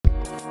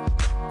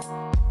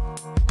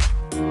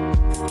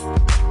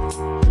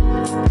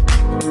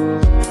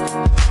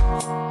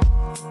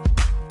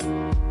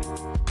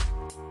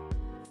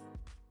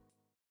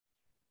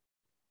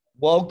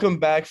Welcome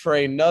back for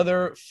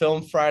another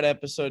Film Friday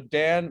episode.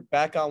 Dan,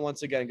 back on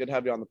once again. Good to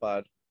have you on the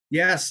pod.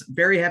 Yes,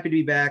 very happy to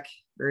be back.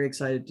 Very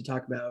excited to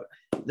talk about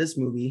this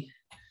movie.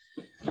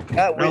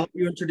 Yeah, I'll let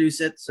you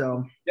introduce it.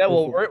 So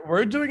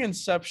we're doing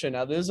Inception.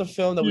 Now, this is a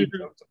film that we've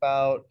talked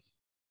about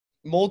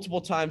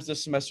multiple times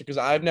this semester because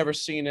I've never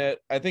seen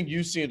it. I think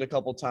you've seen it a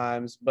couple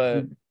times,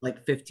 but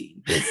like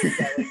 15.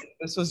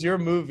 This was your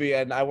movie,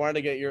 and I wanted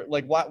to get your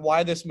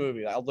why this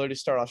movie? I'll literally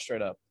start off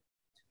straight up.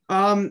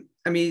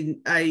 I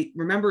mean, I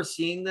remember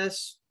seeing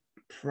this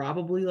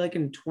probably like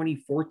in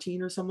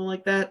 2014 or something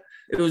like that.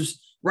 It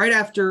was right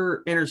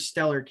after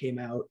Interstellar came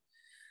out.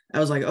 I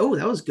was like, oh,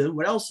 that was good.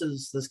 What else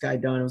has this guy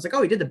done? I was like,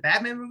 oh, he did the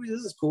Batman movie.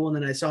 This is cool. And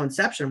then I saw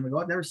Inception. I'm like, oh,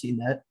 I've never seen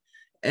that.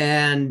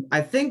 And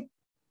I think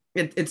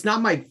it's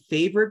not my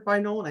favorite by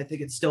Nolan. I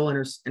think it's still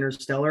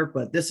Interstellar,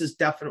 but this is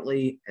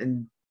definitely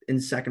in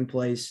second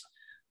place.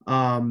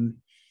 I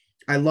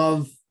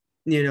love,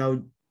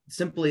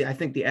 simply, I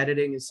think the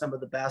editing is some of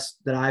the best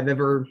that I've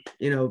ever,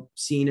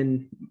 seen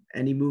in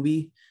any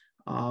movie.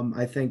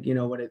 I think,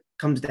 when it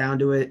comes down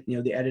to it,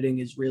 the editing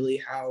is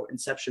really how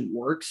Inception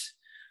works.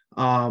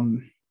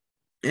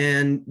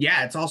 And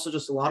yeah, it's also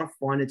just a lot of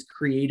fun. It's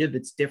creative.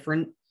 It's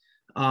different.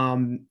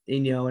 And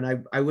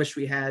I wish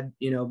we had,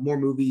 more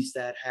movies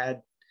that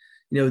had,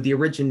 the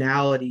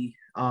originality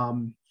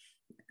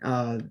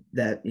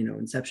that,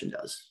 Inception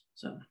does.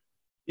 So.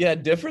 Yeah,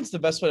 difference the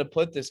best way to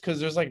put this because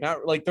there's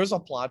there's a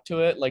plot to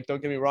it. Like,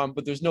 don't get me wrong,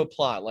 but there's no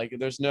plot.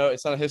 It's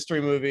not a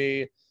history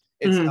movie.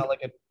 It's not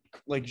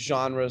like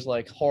genres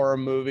like horror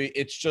movie.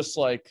 It's just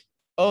like,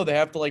 oh, they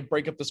have to like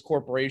break up this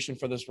corporation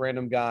for this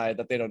random guy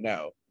that they don't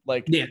know.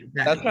 Like, yeah,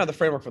 exactly. That's kind of the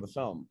framework for the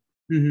film.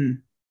 Mm-hmm.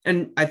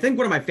 And I think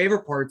one of my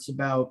favorite parts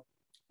about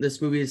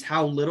this movie is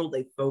how little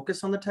they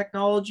focus on the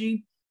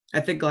technology. I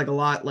think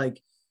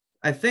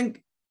I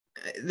think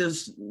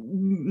there's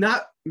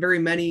not very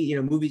many,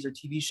 movies or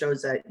TV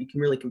shows that you can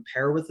really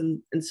compare with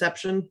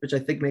Inception, which I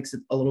think makes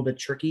it a little bit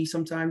tricky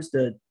sometimes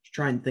to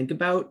try and think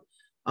about.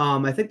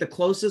 I think the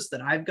closest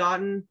that I've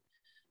gotten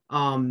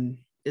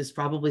is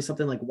probably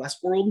something like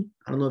Westworld.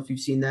 I don't know if you've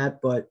seen that,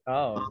 but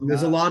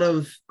there's a lot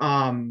of,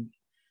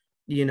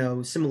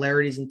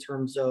 similarities in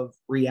terms of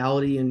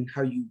reality and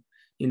how you,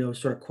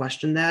 sort of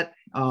question that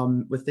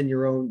within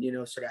your own,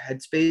 sort of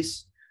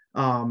headspace.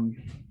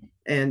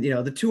 And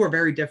the two are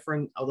very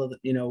different, although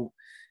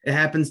it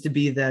happens to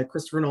be that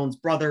Christopher Nolan's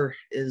brother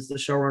is the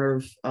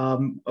showrunner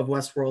of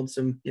Westworld,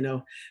 so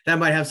that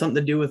might have something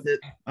to do with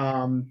it,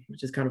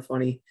 which is kind of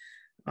funny.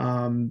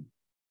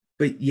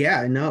 But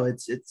yeah, no,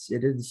 it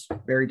is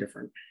very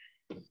different.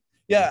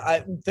 Yeah,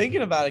 I'm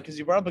thinking about it because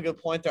you brought up a good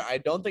point there. I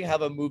don't think I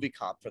have a movie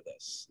comp for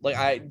this.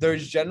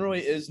 There's generally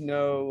is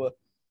no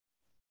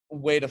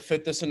way to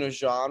fit this in a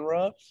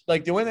genre.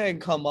 Like, the only thing I can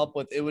come up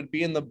with, it would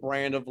be in the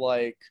brand of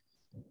like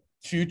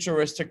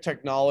futuristic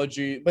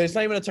technology, but it's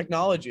not even a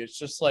technology. It's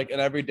just like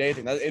an everyday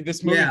thing.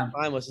 This movie,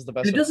 timeless, is the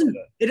best.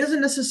 It doesn't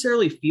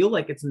necessarily feel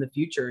like it's in the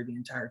future the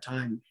entire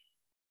time.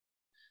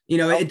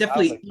 It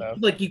definitely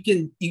like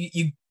you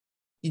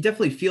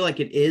definitely feel like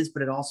it is,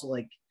 but it also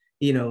like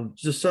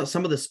just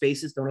some of the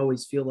spaces don't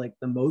always feel like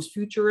the most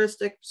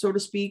futuristic, so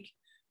to speak.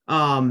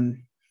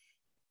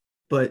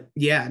 But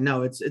yeah,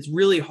 no, it's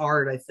really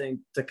hard, I think,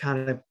 to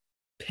kind of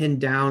pin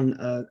down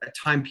a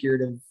time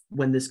period of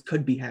when this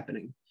could be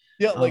happening.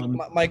 Yeah, like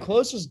my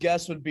closest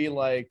guess would be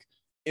like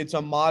it's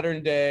a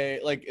modern day,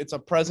 like it's a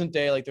present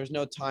day, like there's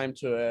no time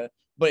to it,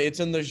 but it's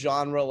in the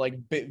genre like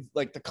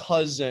the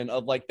cousin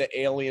of like the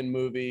Alien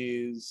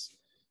movies.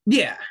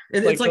 Yeah,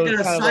 it's like a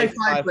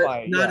sci-fi,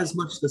 but not as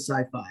much the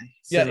sci-fi.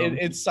 So. Yeah,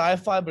 it's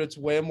sci-fi, but it's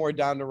way more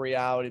down to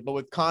reality. But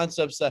with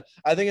concepts that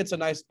I think it's a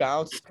nice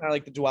balance. It's kind of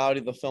like the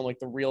duality of the film, like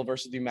the real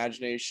versus the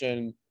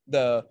imagination,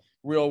 the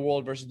real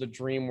world versus the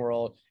dream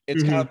world.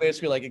 It's kind of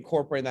basically like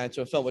incorporating that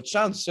into a film, which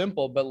sounds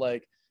simple, but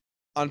like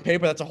on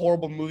paper, that's a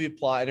horrible movie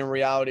plot, and in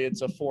reality,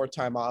 it's a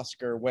 4-time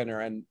Oscar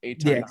winner and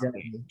 8-time. Yeah,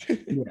 exactly.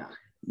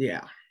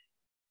 Yeah.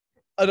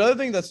 Another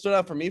thing that stood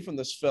out for me from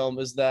this film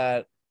is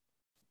that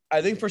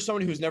I think for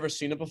someone who's never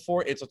seen it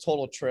before, it's a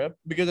total trip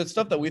because it's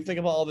stuff that we think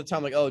about all the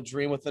time, like, oh,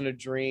 dream within a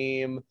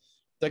dream,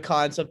 the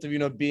concept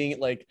of, being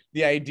like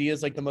the idea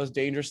is like the most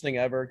dangerous thing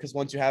ever because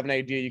once you have an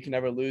idea, you can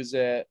never lose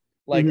it.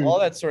 Like all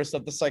that sort of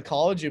stuff, the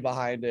psychology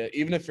behind it,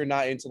 even if you're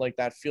not into like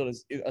that field,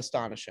 is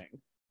astonishing.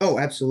 Oh,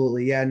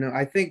 absolutely. Yeah, no,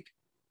 I think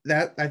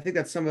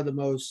that's some of the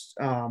most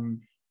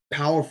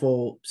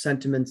powerful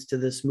sentiments to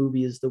this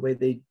movie is the way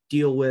they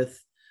deal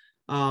with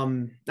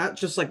not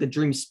just like the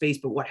dream space,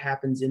 but what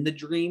happens in the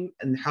dream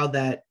and how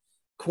that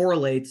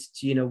correlates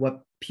to,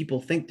 what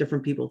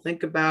different people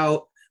think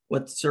about,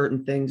 what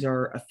certain things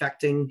are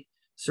affecting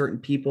certain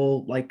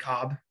people like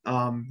Cobb,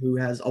 who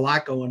has a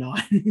lot going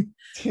on,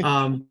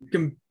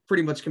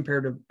 pretty much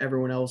compared to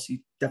everyone else.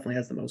 He definitely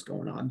has the most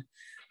going on,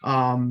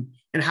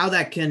 and how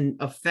that can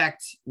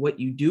affect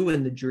what you do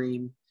in the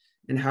dream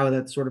and how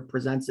that sort of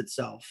presents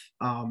itself,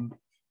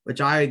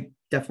 which I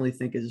definitely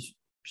think is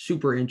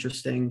super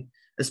interesting,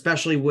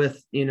 especially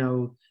with,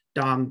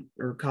 Dom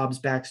or Cobb's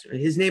backstory.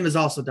 His name is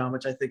also Dom,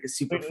 which I think is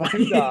super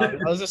funny. I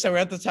was gonna say we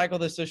have to tackle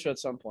this issue at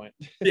some point.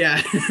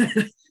 Yeah.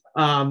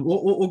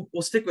 We'll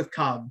stick with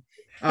Cobb.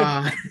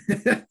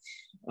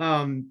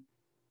 Um,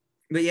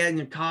 but yeah,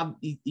 Cobb,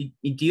 he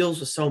deals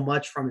with so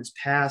much from his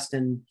past,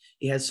 and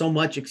he has so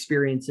much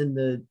experience in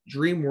the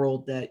dream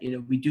world that,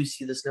 we do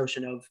see this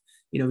notion of,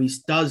 he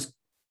does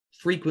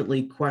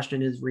frequently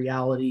question his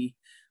reality.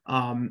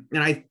 And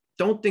I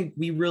don't think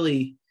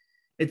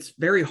it's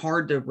very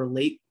hard to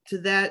relate to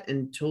that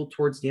until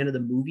towards the end of the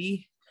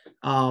movie.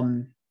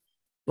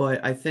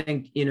 But I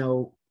think,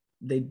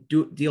 they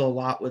do deal a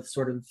lot with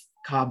sort of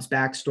Cobb's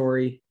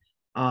backstory.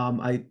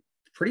 I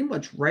pretty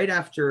much right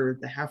after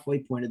the halfway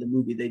point of the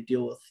movie, they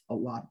deal with a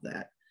lot of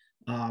that.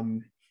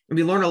 And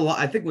we learn a lot.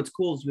 I think what's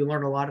cool is we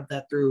learn a lot of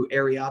that through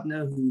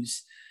Ariadne,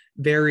 who's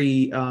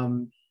very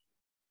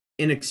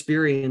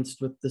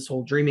inexperienced with this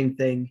whole dreaming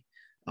thing.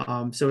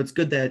 So it's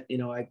good that,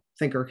 I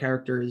think her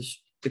character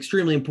is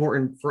extremely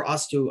important for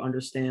us to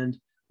understand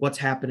what's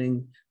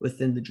happening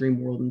within the dream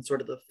world and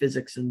sort of the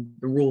physics and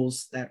the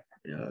rules that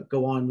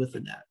go on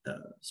within that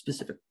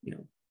specific,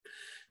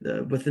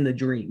 within the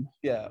dream.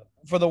 Yeah.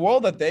 For the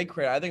world that they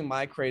create, I think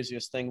my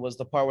craziest thing was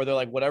the part where they're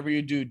like, whatever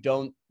you do,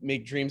 don't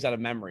make dreams out of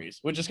memories,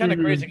 which is kind of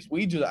crazy because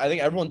we do that. I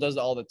think everyone does it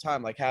all the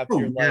time. Like half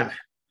your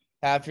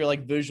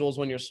visuals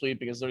when you're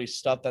sleeping is literally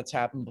stuff that's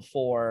happened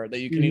before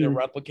that you can either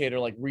replicate or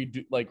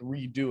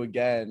redo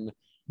again.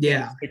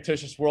 Yeah.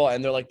 Fictitious world.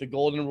 And they're like, the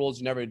golden rules,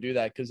 you never do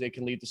that because they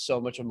can lead to so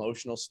much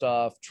emotional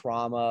stuff,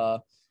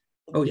 trauma.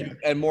 Oh yeah.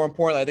 And more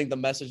importantly, I think the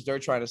message they're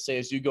trying to say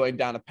is you going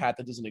down a path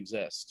that doesn't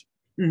exist.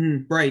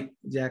 Right.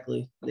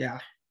 Exactly. Yeah.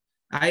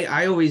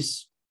 I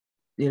always,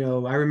 I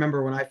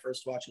remember when I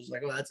first watched, I was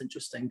like, oh, that's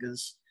interesting,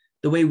 because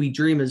the way we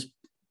dream is,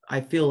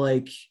 I feel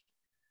like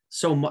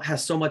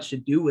has so much to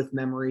do with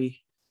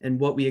memory and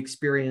what we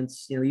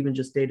experience, even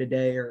just day to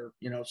day, or,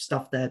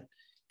 stuff that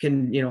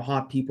can,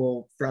 haunt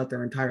people throughout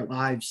their entire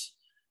lives.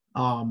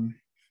 So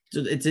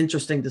it's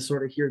interesting to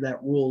sort of hear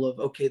that rule of,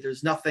 okay,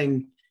 there's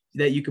nothing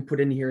that you could put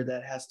in here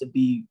that has to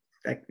be,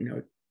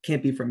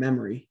 can't be from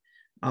memory.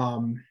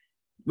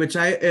 Which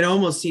it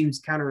almost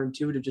seems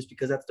counterintuitive just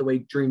because that's the way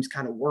dreams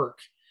kind of work.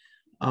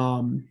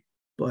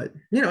 But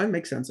it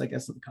makes sense, I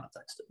guess, in the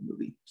context of the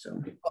movie.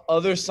 So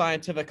other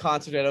scientific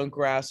concept I don't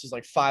grasp is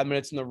like 5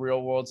 minutes in the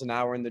real world's an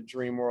hour in the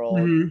dream world.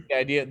 The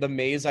idea, the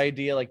maze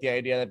idea, like the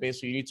idea that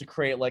basically you need to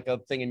create like a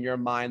thing in your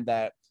mind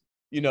that,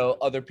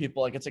 other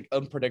people, like it's like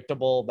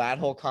unpredictable, that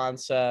whole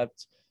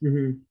concept.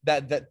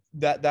 That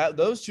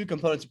those two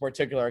components in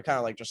particular are kind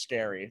of like just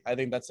scary. I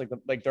think that's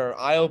like they're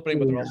eye-opening,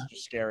 but they're also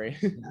just scary.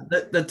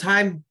 The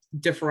time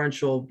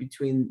differential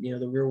between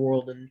the real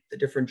world and the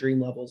different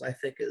dream levels, I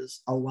think,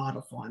 is a lot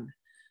of fun.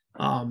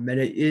 And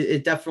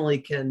it definitely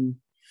can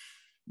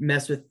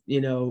mess with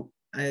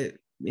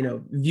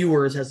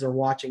viewers as they're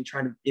watching,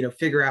 trying to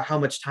figure out how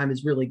much time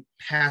is really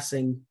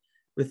passing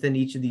within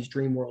each of these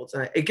dream worlds.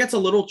 It gets a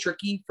little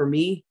tricky for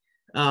me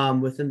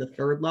within the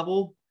third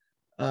level.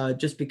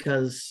 Just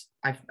because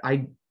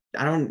I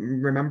don't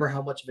remember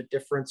how much of a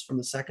difference from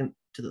the second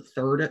to the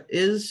third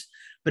is,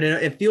 but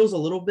it feels a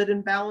little bit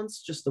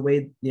imbalanced, just the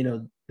way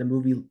the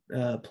movie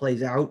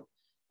plays out.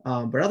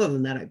 But other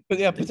than that,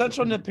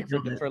 potential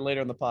nitpick for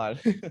later in the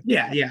pod.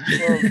 yeah.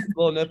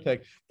 little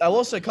nitpick. I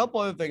will say a couple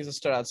other things that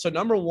stood out. So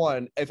number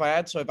one, if I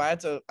had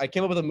to, I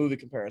came up with a movie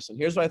comparison.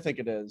 Here's what I think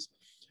it is.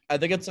 I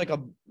think it's like a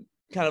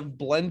kind of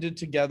blended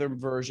together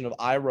version of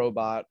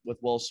iRobot with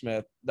Will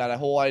Smith. That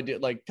whole idea,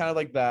 like kind of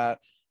like that.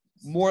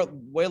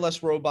 Way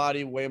less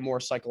robot-y, way more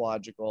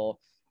psychological.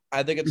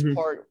 I think it's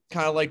part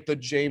kind of like the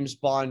James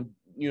Bond,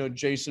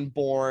 Jason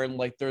Bourne.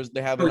 Like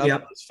they have enough of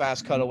those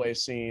fast cutaway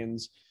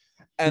scenes,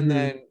 and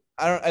then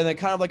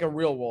kind of like a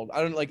real world.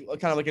 I don't like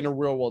kind of like in a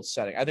real world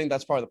setting. I think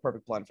that's probably the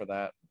perfect blend for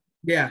that.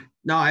 Yeah,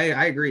 no, I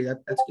agree.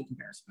 That's a good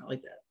comparison. I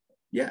like that.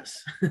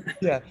 Yes.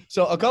 Yeah.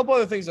 So a couple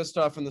other things that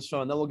stuff from this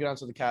film, then we'll get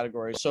onto the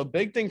categories. So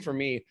big thing for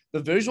me,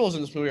 the visuals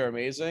in this movie are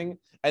amazing.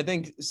 I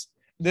think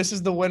this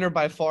is the winner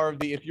by far of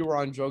the if you were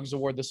on drugs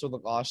award, this would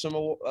look awesome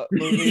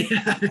movie.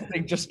 I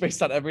think just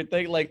based on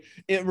everything, like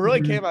it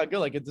really came out good.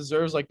 Like it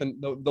deserves like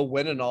the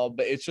win and all,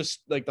 but it's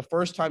just like the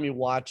first time you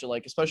watch it,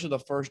 like especially the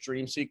first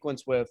dream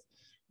sequence with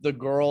the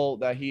girl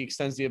that he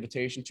extends the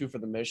invitation to for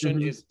the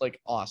mission is like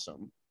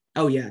awesome.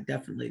 Oh yeah,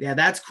 definitely. Yeah,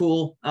 that's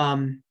cool. I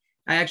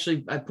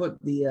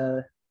put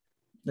the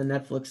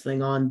Netflix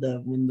thing on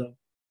when the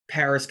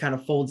Paris kind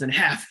of folds in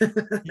half.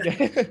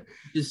 Which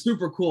is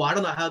super cool. I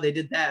don't know how they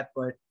did that,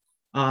 but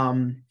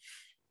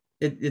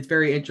it's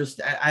very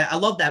interesting. I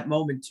love that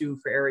moment too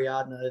for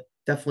Ariadne. It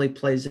definitely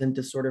plays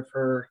into sort of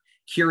her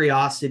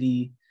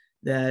curiosity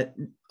that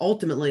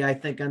ultimately I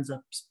think ends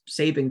up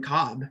saving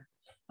Cobb.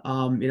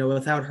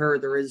 Without her,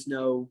 there is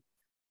no,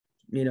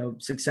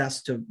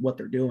 success to what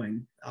they're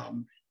doing,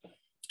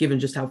 given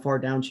just how far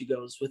down she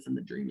goes within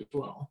the dream as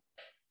well.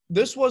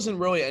 This wasn't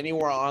really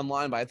anywhere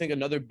online, but I think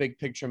another big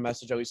picture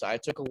message, at least I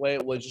took away,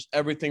 was just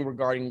everything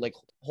regarding like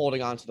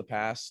holding on to the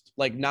past,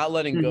 like not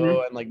letting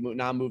go and like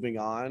not moving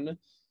on.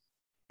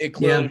 it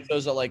clearly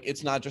shows that like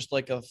it's not just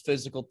like a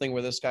physical thing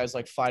where this guy's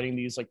like fighting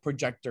these like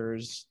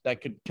projectors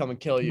that could come and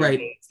kill you. Right.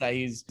 It's that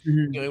he's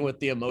dealing with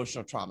the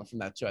emotional trauma from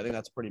that too. I think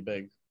that's pretty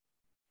big.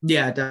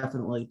 Yeah,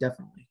 definitely.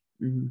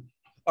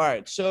 All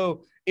right,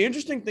 so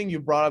interesting thing you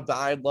brought up that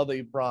I love that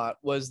you brought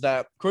was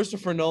that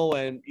Christopher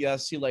Nolan,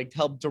 yes, he like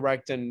helped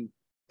direct and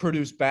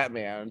produce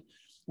Batman.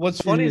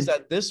 What's funny is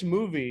that this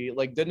movie,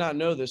 like, did not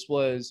know this,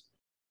 was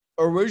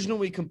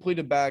originally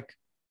completed back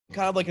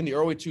kind of like in the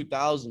early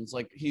 2000s.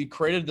 Like, he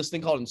created this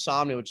thing called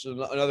Insomnia, which is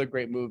another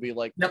great movie,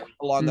 like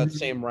along that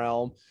same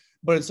realm.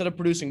 But instead of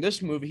producing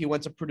this movie, he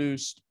went to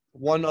produce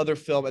one other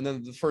film and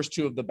then the first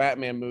two of the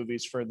Batman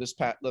movies for this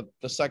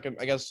the second,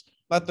 I guess,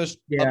 not this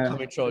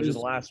upcoming trilogy, the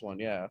last one.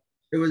 Yeah.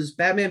 It was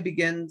Batman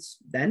Begins,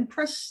 then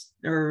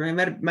or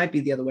it might be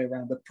the other way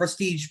around, but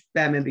Prestige,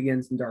 Batman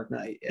Begins, and Dark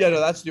Knight. Yeah, no,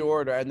 that's the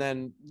order. And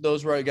then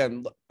those were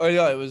again,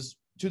 it was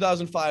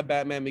 2005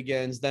 Batman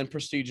Begins, then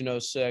Prestige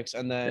in 06,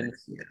 and then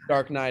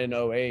Dark Knight in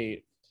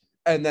 08.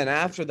 And then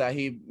after that,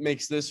 he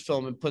makes this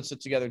film and puts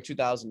it together in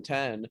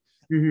 2010.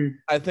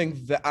 I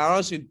think that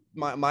honestly,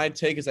 my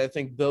take is I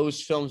think those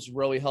films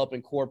really help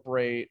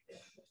incorporate.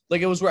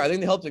 Like, it was where I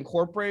think they helped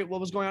incorporate what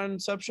was going on in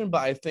Inception,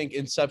 but I think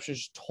Inception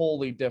is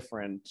totally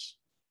different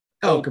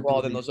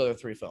overall than those other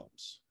three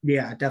films.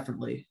 Yeah,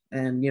 definitely.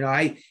 And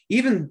I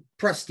even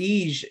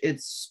Prestige,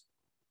 it's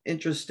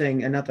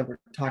interesting, and not that we're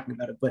talking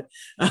about it, but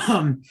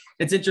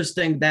it's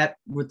interesting that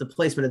with the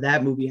placement of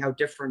that movie, how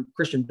different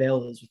Christian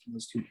Bale is between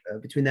those two,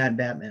 between that and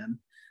Batman.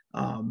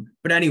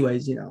 But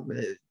anyways,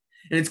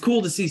 and it's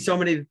cool to see so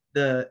many of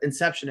the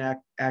Inception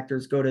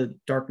actors go to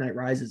Dark Knight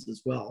Rises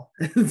as well.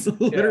 It's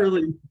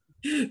literally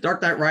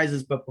Dark Knight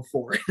Rises, but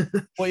before.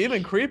 Well,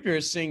 even creepier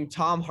is seeing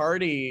Tom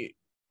Hardy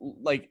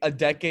like a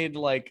decade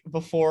like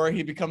before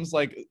he becomes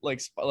like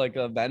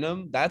a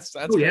Venom. That's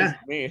crazy to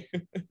me.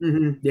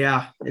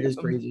 Yeah, it is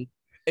crazy.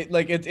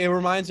 It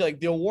reminds me, like,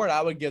 the award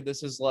I would give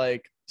this is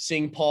like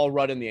seeing Paul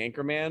Rudd in The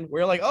Anchorman,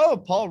 where you're like, oh,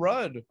 Paul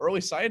Rudd,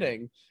 early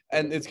sighting.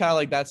 And it's kind of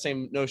like that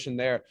same notion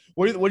there.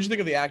 What did you think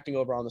of the acting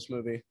overall in this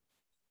movie?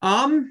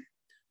 I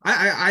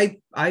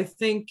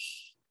think,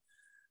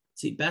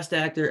 see, best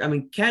actor. I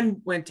mean,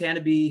 Ken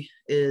Watanabe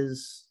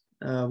is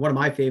one of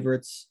my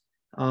favorites.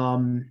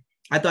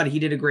 I thought he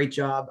did a great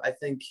job. I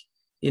think,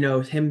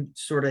 him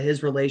sort of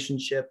his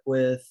relationship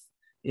with,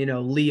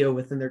 Leo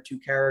within their two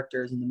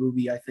characters in the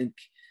movie, I think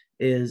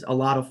is a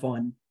lot of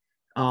fun.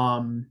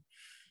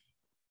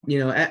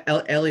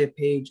 Elliot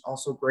Page,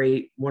 also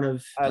great.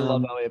 I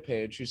love Elliot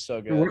Page. He's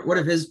so good. One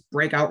of his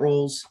breakout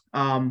roles,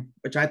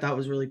 which I thought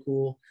was really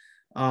cool.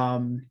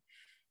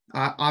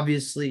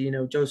 Obviously,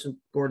 Joseph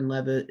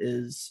Gordon-Levitt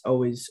is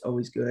always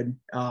good.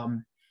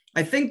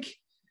 I think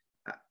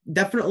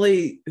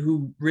definitely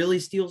who really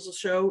steals the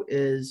show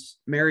is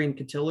Marion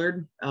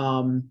Cotillard.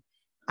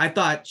 I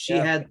thought she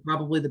had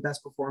probably the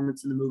best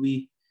performance in the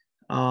movie.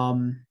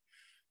 And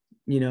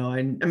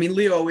I mean,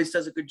 Leo always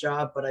does a good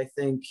job, but I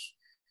think,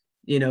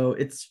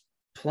 it's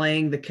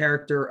playing the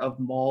character of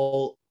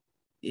Maul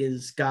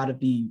is got to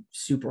be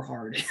super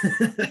hard.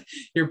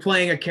 You're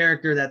playing a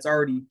character that's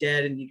already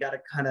dead, and you got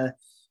to kind of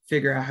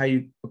figure out how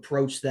you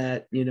approach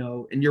that,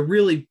 and you're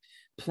really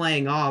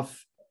playing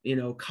off,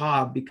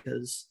 Cobb,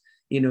 because,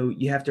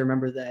 you have to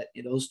remember that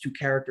those two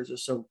characters are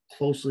so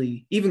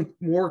closely, even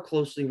more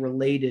closely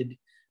related,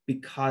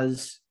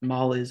 because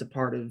Maul is a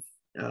part of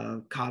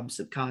Cobb's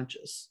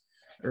subconscious,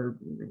 or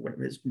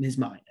whatever his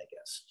mind, I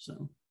guess.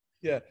 So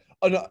yeah.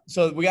 Oh, no.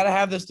 So we got to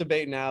have this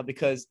debate now,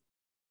 because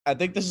I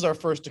think this is our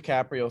first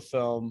DiCaprio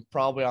film,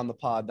 probably on the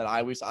pod, that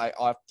I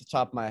off the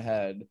top of my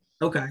head.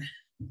 Okay.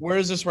 Where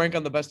does this rank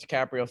on the best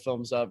DiCaprio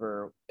films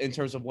ever in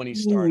terms of when he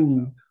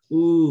started?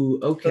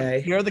 Okay.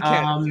 So here are the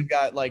candidates. You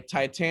got like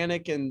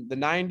Titanic in the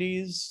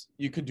 90s.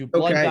 You could do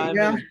Blood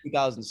Diamond in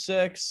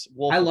 2006.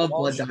 I love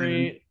Blood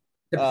Diamond.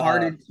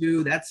 Departed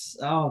 2. That's,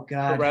 oh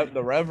God.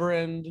 The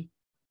Reverend.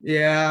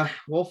 Yeah.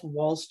 Wolf of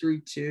Wall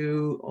Street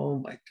 2. Oh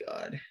my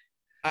God.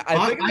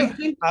 I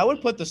think I would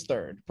put this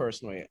third,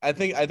 personally. I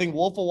think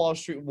Wolf of Wall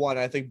Street 1.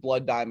 I think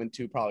Blood Diamond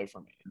 2 probably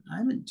for me.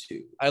 Diamond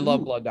 2. I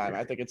love Blood Diamond.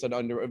 I think it's a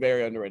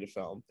very underrated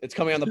film. It's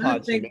coming on the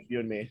pod soon, you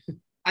and me.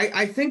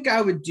 I think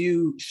I would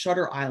do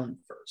Shutter Island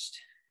first.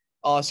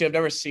 Oh, see, I've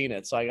never seen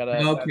it, so I gotta.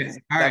 Okay,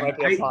 all right.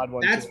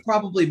 That's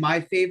probably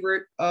my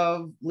favorite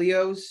of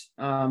Leo's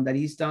that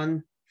he's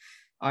done.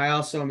 I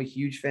also am a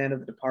huge fan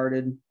of The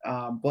Departed.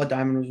 Blood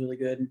Diamond was really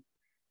good.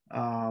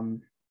 Oh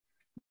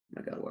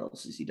my God, what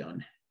else has he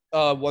done?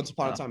 Once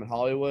Upon a Time in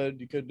Hollywood,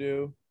 you could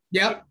do.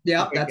 Yep,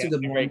 that's a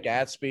good one. Great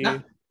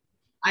Gatsby.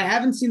 I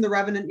haven't seen The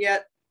Revenant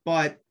yet,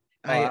 but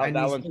I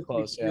that one's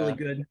close. Yeah, really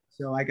good.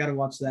 So I got to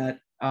watch that.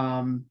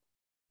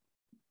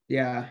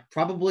 Yeah,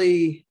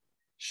 probably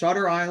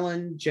Shutter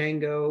Island,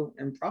 Django,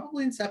 and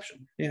probably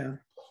Inception. Yeah.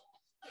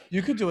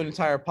 You could do an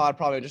entire pod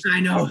probably just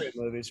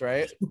movies,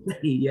 right?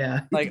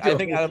 Yeah. Like, I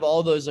think out of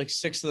all those, like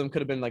 6 of them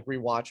could have been like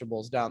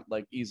rewatchables down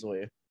like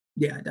easily.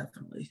 Yeah,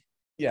 definitely.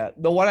 Yeah,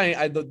 the one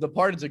the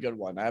Departed's a good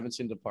one. I haven't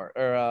seen Depart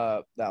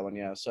or that one.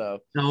 Yeah, so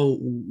No.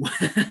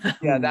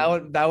 yeah,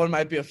 that one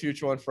might be a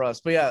future one for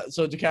us. But yeah,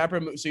 so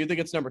DiCaprio. So you think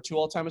it's number 2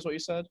 all time is what you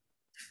said?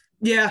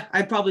 Yeah,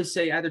 I'd probably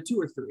say either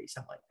 2 or 3,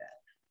 something like that.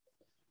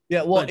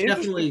 Yeah, well, But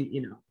definitely,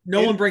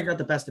 no one brings out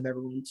the best of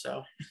everyone.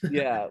 So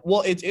yeah,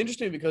 well, it's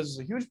interesting because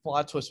there's a huge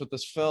plot twist with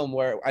this film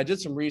where I did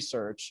some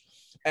research,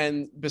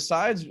 and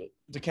besides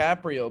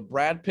DiCaprio,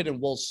 Brad Pitt and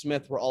Will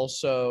Smith were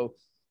also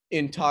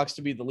in talks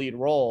to be the lead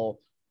role.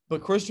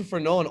 But Christopher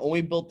Nolan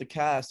only built the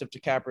cast if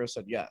DiCaprio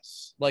said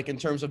yes. Like in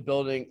terms of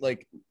building,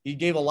 like he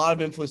gave a lot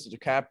of influence to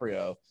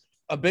DiCaprio.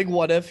 A big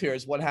what if here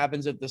is what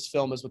happens if this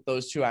film is with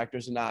those two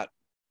actors and not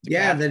DiCaprio.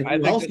 yeah, then I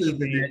who think else this is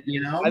would in be,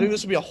 it? I think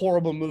this would be a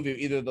horrible movie if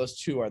either of those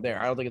two are there.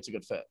 I don't think it's a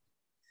good fit.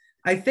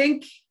 I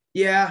think,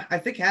 yeah, I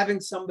think having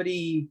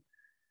somebody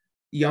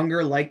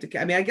younger I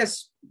mean, I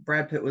guess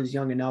Brad Pitt was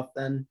young enough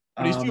then.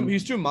 But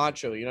he's too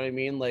macho, you know what I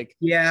mean? Like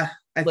Yeah,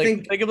 I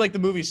think of like the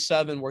movie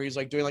Seven where he's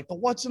like doing like the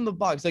what's in the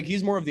box. Like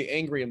he's more of the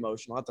angry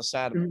emotional, not the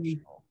sad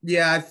emotional.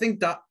 Yeah, I think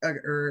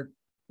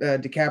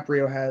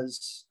DiCaprio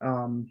has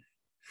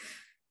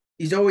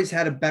he's always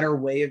had a better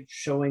way of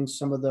showing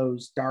some of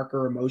those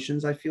darker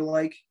emotions, I feel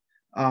like.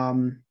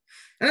 And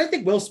I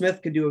think Will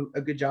Smith could do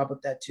a good job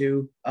with that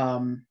too.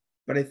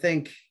 But I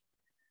think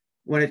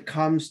when it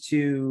comes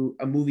to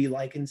a movie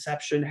like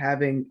Inception,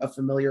 having a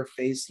familiar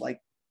face like,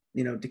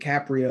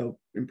 DiCaprio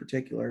in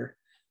particular,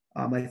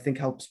 I think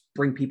helps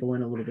bring people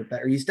in a little bit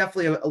better. He's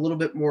definitely a little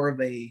bit more of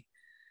a,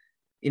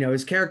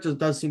 his character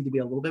does seem to be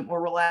a little bit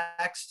more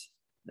relaxed.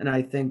 And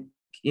I think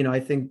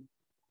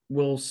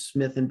Will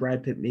Smith and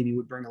Brad Pitt maybe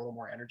would bring a little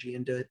more energy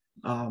into it.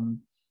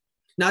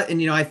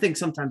 I think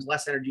sometimes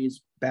less energy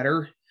is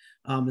better,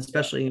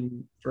 especially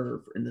in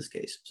this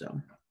case. So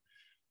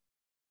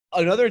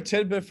another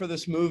tidbit for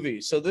this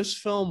movie. So this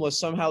film was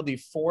somehow the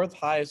 4th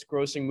highest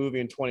grossing movie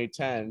in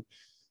 2010.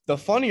 The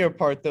funnier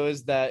part, though,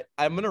 is that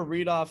I'm going to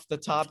read off the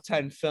top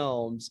 10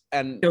 films,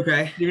 and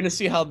okay, you're going to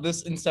see how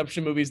this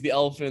Inception movie is the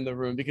elephant in the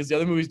room because the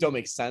other movies don't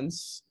make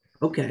sense.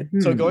 Okay.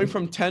 So going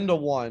from 10 to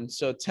 1,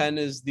 so 10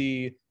 is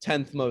the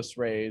 10th most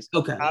raised.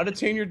 Okay. How to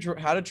Train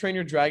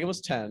Your Dragon was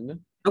 10.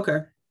 Okay.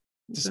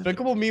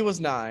 Despicable Me was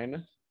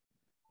 9.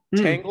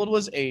 Tangled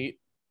was 8.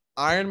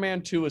 Iron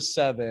Man 2 was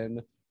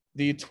 7.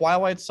 The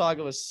Twilight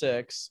Saga was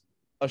 6.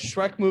 A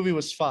Shrek movie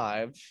was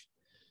 5.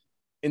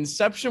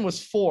 Inception was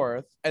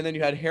 4th, and then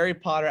you had Harry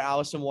Potter,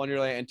 Alice in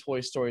Wonderland, and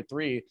Toy Story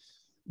 3.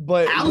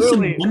 But Alice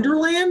in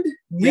Wonderland?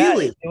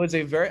 Really? Yeah, it was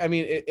a very, I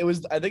mean, it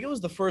was, I think it was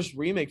the first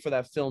remake for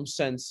that film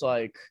since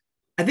like,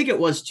 I think it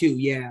was too,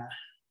 yeah.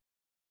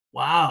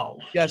 Wow.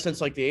 Yeah, since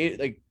like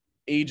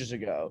ages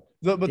ago.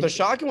 But the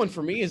shocking one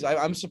for me is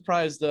I'm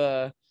surprised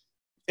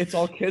it's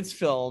all kids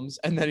films,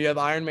 and then you have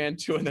Iron Man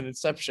 2 and then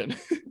Inception.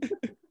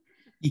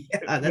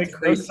 Yeah, that's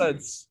crazy. No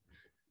sense.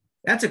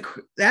 That's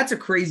a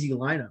crazy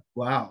lineup.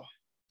 Wow.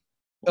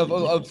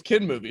 Of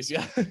kid movies,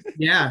 yeah.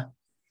 Yeah.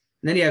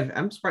 And then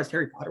I'm surprised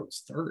Harry Potter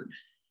was 3rd.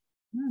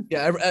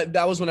 Yeah,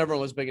 that was when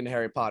everyone was big into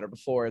Harry Potter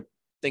before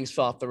things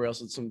fell off the rails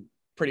with some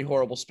pretty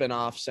horrible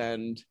spin-offs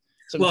and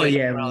some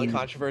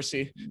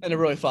controversy, and it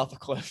really fell off the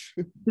cliff.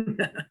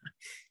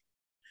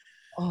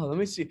 Oh, let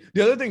me see.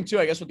 The other thing too,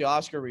 I guess, with the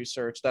Oscar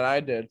research that I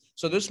did.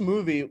 So this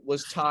movie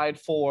was tied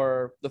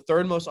for the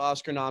 3rd most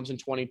Oscar noms in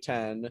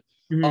 2010.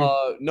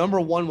 Number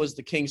 1 was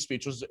The King's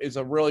Speech, which is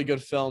a really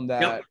good film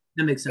that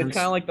makes sense. It's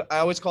kind of like I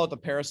always call it the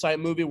Parasite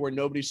movie, where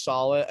nobody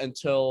saw it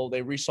until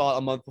they resaw it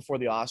a month before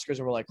the Oscars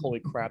and were like,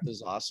 holy crap, this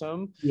is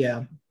awesome.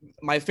 Yeah.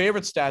 My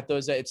favorite stat, though,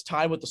 is that it's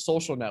tied with The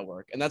Social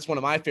Network, and that's one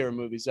of my favorite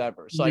movies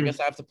ever. So I guess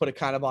I have to put it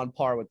kind of on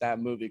par with that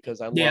movie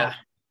because I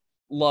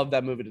love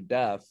that movie to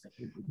death.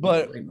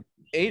 But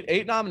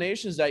eight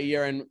nominations that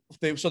year, and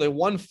they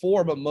won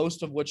 4, but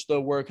most of which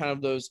though were kind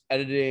of those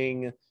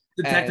editing,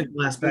 the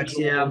technical aspects.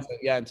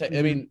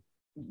 I mean,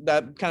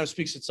 that kind of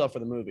speaks itself for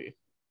the movie.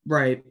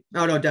 Right.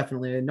 Oh no,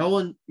 definitely.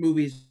 Nolan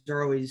movies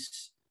are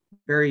always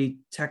very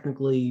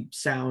technically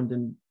sound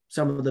and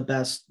some of the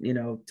best,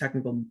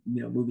 technical,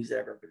 movies that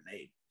have ever been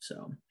made.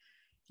 So,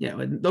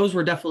 and those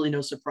were definitely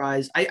no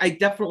surprise. I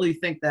definitely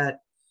think that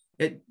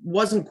it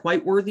wasn't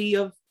quite worthy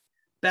of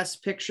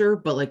Best Picture,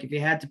 but like if you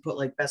had to put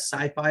like Best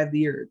Sci-Fi of the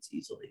Year, it's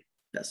easily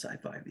Best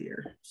Sci-Fi of the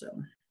Year. So,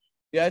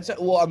 yeah,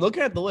 I'm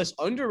looking at the list.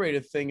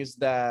 Underrated thing is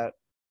that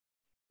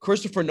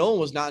Christopher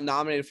Nolan was not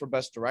nominated for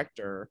Best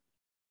Director,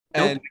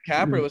 and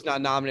DiCaprio was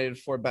not nominated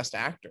for Best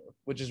Actor,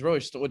 which is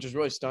really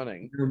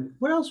stunning.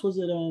 What else was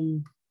it?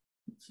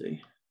 Let's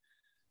see.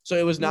 So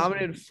it was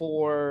nominated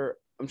for.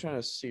 I'm trying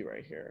to see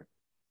right here.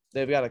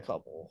 They've got a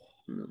couple.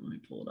 Let me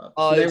pull it up.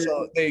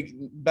 They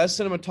best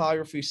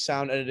cinematography,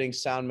 sound editing,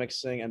 sound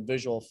mixing, and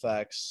visual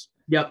effects.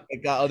 Yep.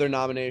 It got other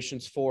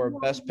nominations for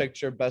Best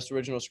Picture, Best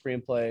Original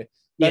Screenplay,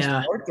 Best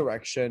Art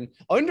Direction.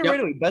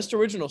 Underrated, Best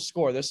Original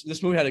Score.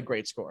 This movie had a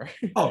great score.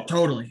 Oh,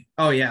 totally.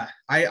 Oh yeah.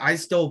 I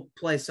still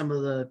play some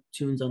of the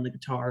tunes on the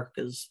guitar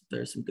because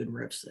there's some good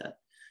riffs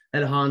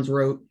that Hans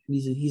wrote.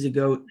 He's a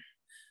goat.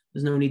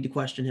 There's no need to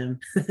question him.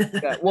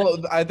 Yeah, well,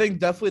 I think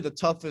definitely the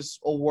toughest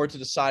award to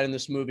decide in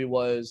this movie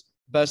was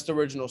Best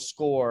Original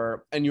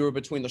Score, and you were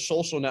between The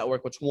Social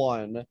Network, which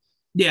won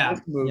Yeah.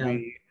 this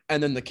movie,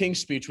 and then The King's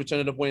Speech, which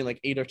ended up winning like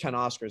 8 or 10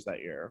 Oscars that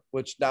year,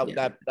 which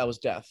that was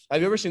death.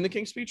 Have you ever seen The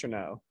King's Speech or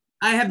no?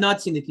 I have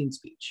not seen The King's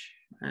Speech,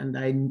 and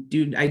I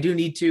do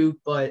need to,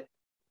 but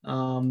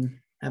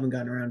haven't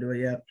gotten around to it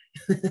yet.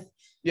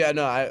 Yeah,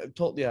 no,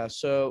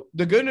 So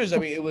the good news, I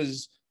mean, it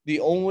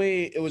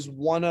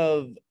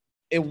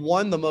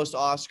won the most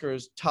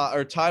Oscars,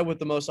 tied with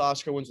the most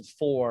Oscar wins with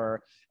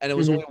 4, and it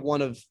was only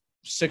one of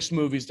 6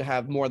 movies to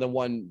have more than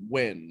one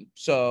win.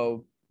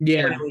 So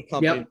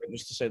company,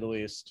 just to say the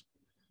least.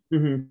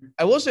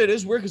 I will say it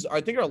is weird because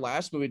I think our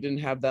last movie didn't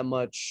have that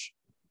much.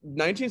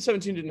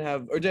 1917 didn't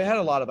have, or it had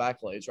a lot of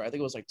accolades, right? I think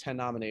it was like 10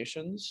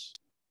 nominations.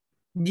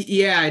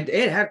 Yeah,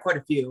 it had quite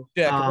a few.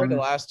 Yeah, compared to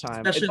last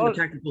time, especially on the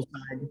technical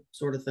side,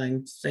 sort of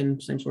thing. Same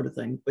sort of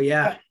thing. But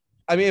yeah.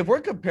 I mean, if we're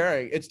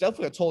comparing, it's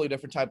definitely a totally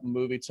different type of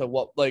movie to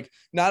what, like,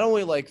 not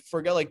only like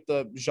forget like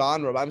the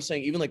genre, but I'm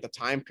saying even like the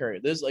time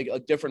period. There's like a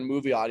different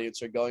movie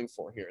audience are going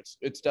for here.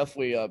 It's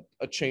definitely a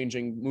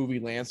changing movie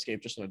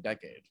landscape just in a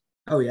decade.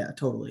 Oh yeah,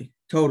 totally.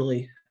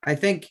 I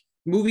think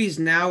movies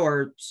now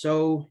are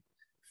so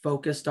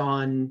focused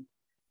on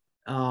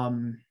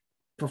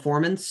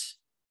performance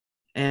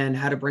and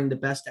how to bring the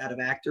best out of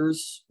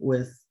actors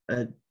with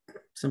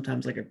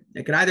sometimes like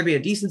it could either be a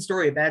decent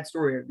story, a bad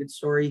story, or a good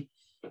story.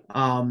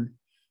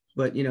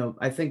 But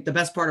I think the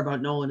best part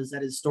about Nolan is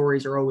that his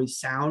stories are always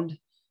sound,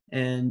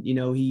 and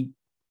he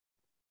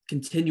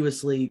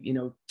continuously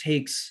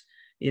takes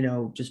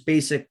just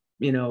basic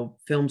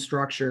film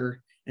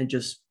structure and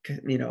just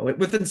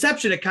with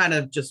Inception it kind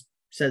of just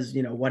says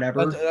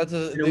whatever. That's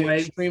the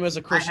extreme as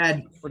a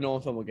Christian for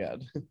Nolan film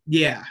again.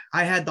 Yeah,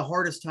 I had the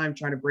hardest time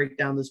trying to break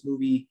down this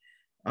movie,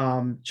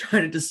 trying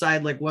to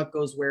decide like what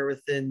goes where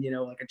within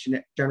like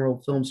a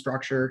general film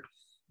structure.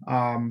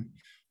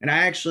 And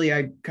I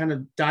kind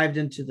of dived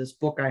into this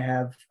book I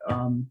have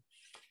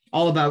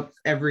all about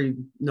every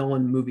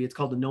Nolan movie. It's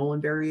called The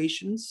Nolan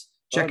Variations.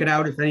 Check it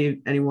out if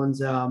anyone's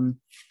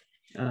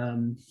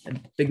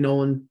big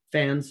Nolan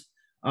fans.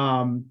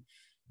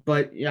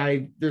 But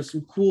there's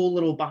some cool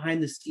little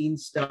behind the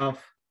scenes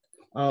stuff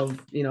of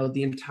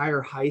the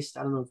entire heist.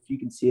 I don't know if you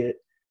can see it,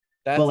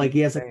 but like he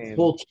has like a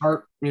full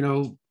chart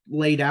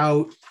laid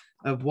out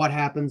of what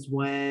happens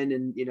when,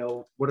 and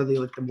what are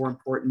the more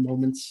important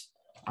moments,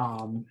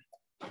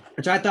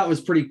 which I thought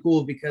was pretty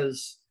cool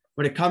because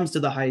when it comes to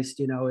the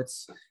heist,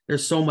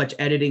 there's so much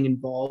editing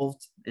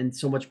involved and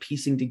so much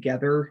piecing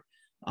together,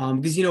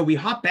 because we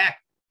hop back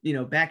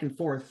and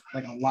forth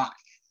like a lot.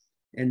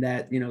 And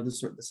that,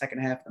 the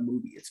second half of the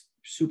movie, it's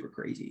super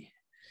crazy.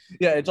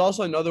 Yeah, it's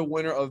also another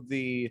winner of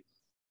the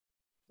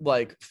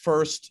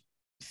first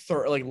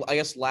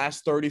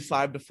last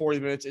 35 to 40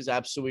 minutes is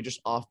absolutely just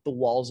off the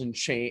walls and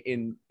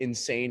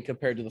insane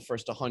compared to the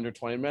first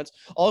 120 minutes.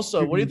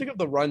 Also, what do you think of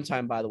the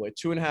runtime, by the way?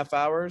 2.5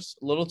 hours,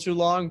 a little too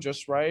long,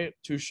 just right,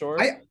 too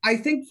short? I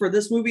think for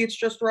this movie, it's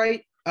just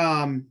right.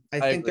 I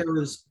think there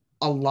was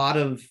a lot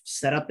of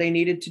setup they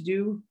needed to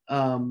do,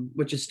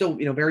 which is still,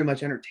 very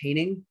much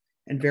entertaining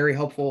and very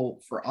helpful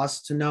for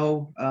us to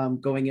know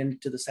going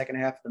into the second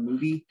half of the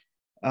movie,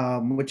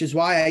 which is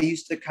why I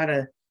used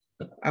to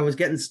I was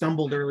getting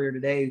stumbled earlier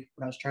today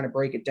when I was trying to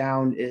break it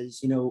down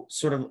is,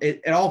 sort of,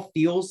 it all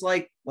feels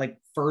like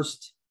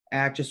first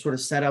act, just sort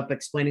of set up,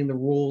 explaining the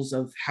rules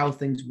of how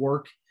things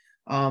work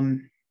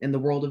in the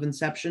world of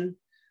Inception.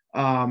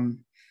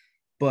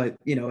 But,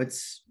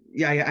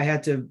 I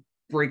had to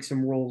break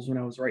some rules when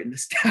I was writing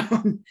this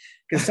down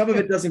because some of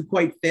it doesn't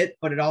quite fit,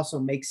 but it also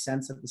makes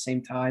sense at the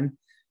same time,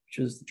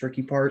 which is the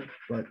tricky part.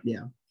 But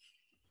yeah.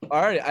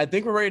 All right. I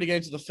think we're ready to get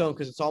into the film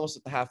because it's almost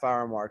at the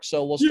half-hour mark.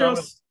 So we'll start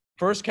with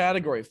first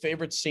category,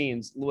 favorite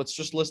scenes. Let's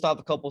just list off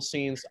a couple of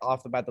scenes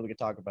off the bat that we could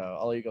talk about.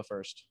 I'll let you go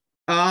first.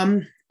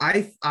 I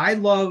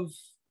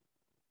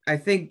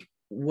think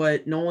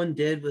what Nolan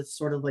did with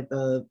sort of like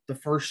the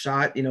first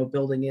shot,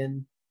 building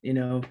in,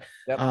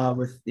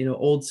 with,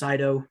 old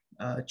Saito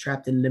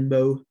trapped in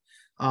limbo.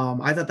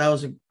 I thought that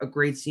was a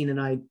great scene,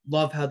 and I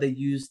love how they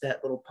used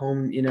that little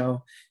poem,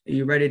 are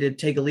you ready to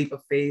take a leap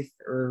of faith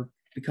or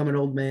become an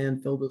old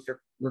man filled with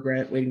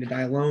regret, waiting to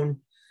die alone?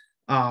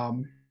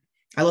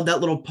 I love that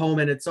little poem,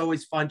 and it's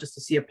always fun just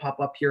to see it pop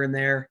up here and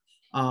there.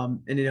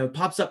 And it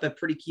pops up at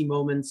pretty key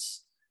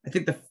moments. I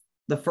think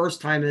the first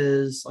time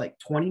is like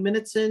 20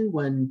 minutes in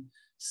when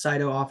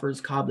Saito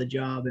offers Cobb the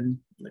job, and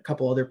a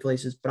couple other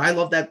places. But I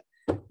love that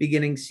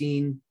beginning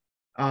scene.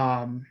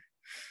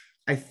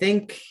 I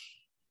think.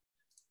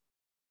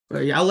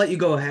 I'll let you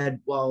go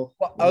ahead. Well,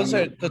 I was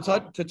saying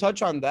to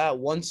touch on that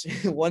one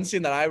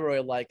scene that I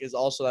really like is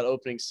also that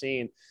opening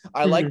scene.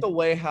 I like the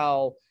way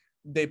how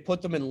they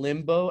put them in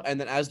limbo, and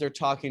then as they're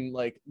talking,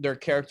 like their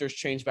characters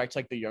change back to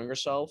like the younger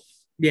self.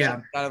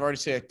 Yeah, so I've already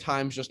said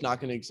time's just not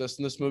going to exist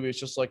in this movie. It's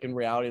just like in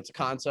reality, it's a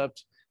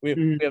concept. We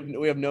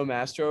have no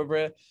master over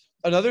it.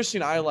 Another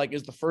scene I like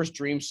is the first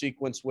dream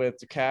sequence with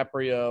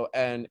DiCaprio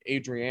and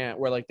Adrienne,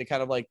 where like they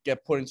kind of like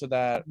get put into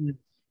that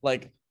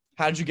like,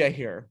 how'd you get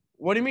here?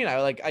 what do you mean?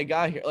 I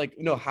got here. Like,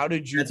 no, how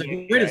did you? It's like,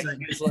 get wait a here?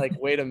 second. He's like,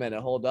 wait a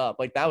minute, hold up.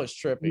 Like that was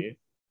trippy.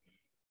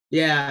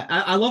 Yeah,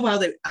 I love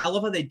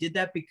how they did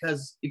that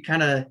because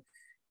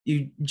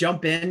you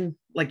jump in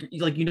like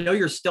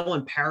you're still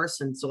in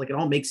Paris, and so like it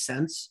all makes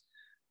sense,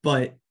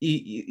 but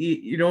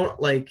you don't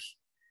like,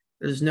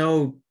 there's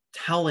no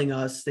telling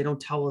us, they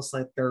don't tell us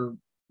like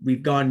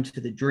we've gone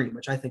to the dream,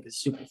 which I think is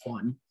super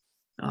fun.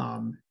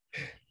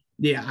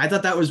 Yeah, I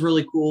thought that was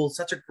really cool.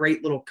 Such a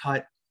great little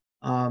cut.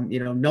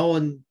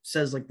 Nolan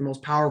says like the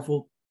most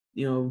powerful,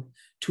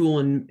 tool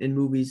in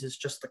movies is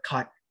just the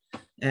cut,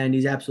 and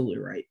he's absolutely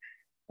right.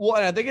 Well,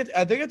 and I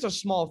think it's a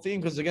small theme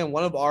because again,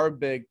 one of our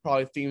big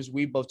probably themes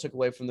we both took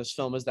away from this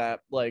film is that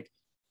like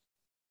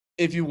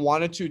if you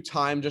wanted to,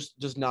 time just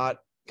does not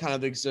kind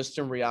of exist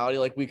in reality.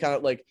 Like we kind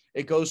of like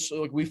it goes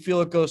like we feel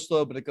it goes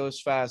slow, but it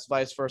goes fast,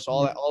 vice versa.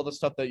 All the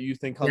stuff that you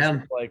think comes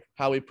from like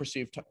how we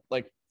perceive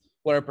like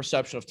what our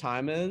perception of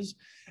time is,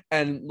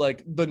 and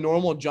like the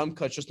normal jump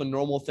cut's just a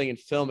normal thing in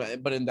film,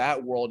 but in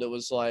that world it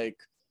was like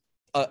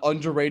an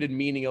underrated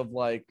meaning of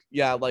like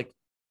like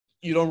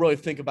you don't really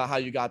think about how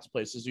you got to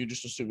places. You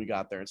just assume you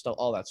got there and stuff,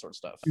 all that sort of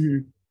stuff.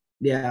 Mm-hmm.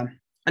 Yeah.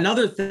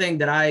 Another thing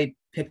that I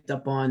picked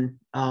up on,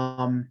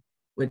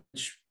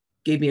 which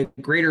gave me a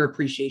greater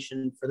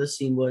appreciation for this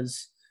scene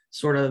was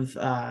sort of,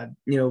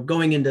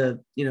 going into,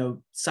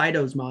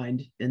 Saito's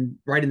mind, and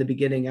right in the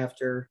beginning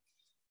after,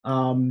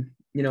 when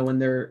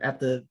they're at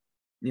the,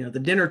 the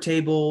dinner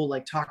table,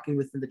 like talking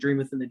within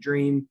the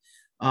dream.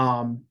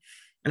 And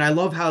I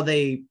love how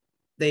they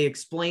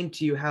explain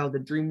to you how the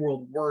dream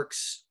world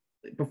works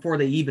before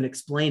they even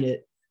explain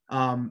it,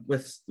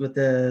 with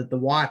the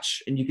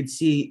watch, and you can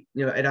see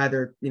it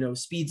either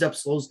speeds up,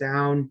 slows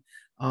down,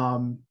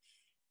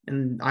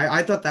 and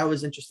I thought that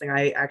was interesting.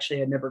 I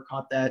actually had never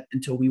caught that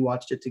until we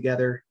watched it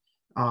together,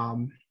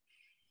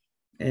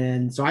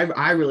 and so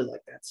I really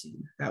like that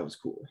scene. That was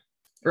cool,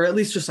 or at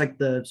least just like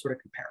the sort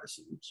of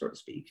comparison, so to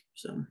speak.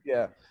 So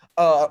yeah.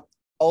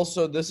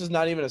 Also, this is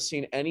not even a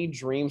scene. Any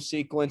dream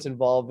sequence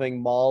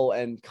involving Maul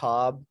and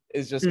Cobb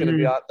is just going to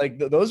be like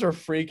those are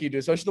freaky, dude.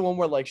 Especially the one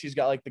where like she's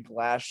got like the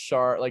glass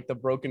shard, like the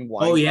broken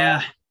wine. Oh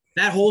yeah,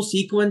 that whole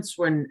sequence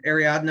when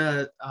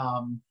Ariadne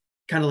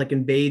kind of like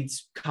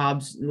invades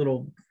Cobb's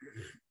little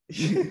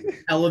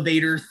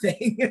elevator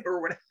thing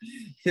or whatever,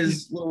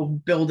 his little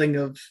building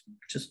of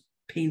just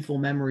painful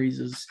memories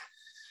is.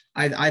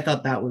 I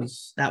thought that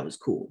was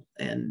cool,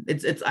 and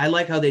it's I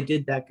like how they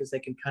did that because they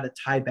can kind of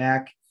tie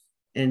back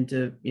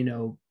into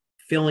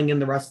filling in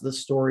the rest of the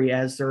story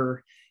as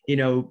they're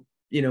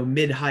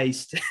mid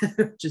heist,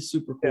 just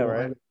super cool. Yeah,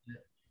 right.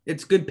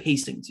 It's good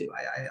pacing too.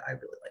 I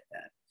really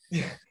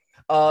like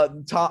that.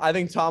 I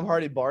think Tom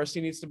Hardy bar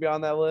scene needs to be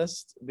on that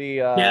list.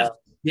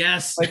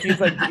 Yes. Like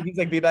he's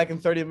like be back in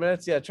 30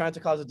 minutes. Yeah, trying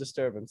to cause a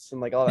disturbance and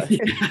like all that.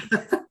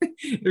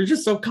 Yeah. They're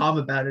just so calm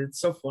about it.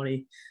 It's so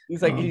funny.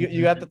 He's like,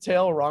 you got the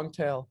tail, wrong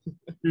tail.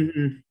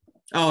 Mm-hmm.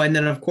 Oh, and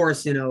then of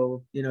course,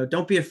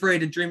 don't be afraid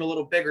to dream a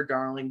little bigger,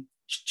 darling.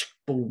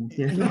 Boom.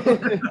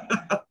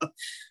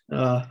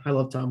 I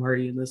love Tom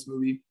Hardy in this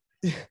movie.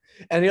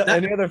 Any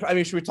other? I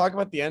mean, should we talk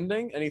about the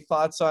ending? Any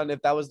thoughts on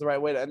if that was the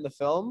right way to end the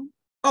film?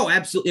 Oh,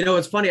 absolutely.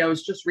 It's funny. I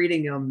was just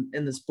reading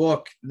in this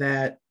book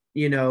that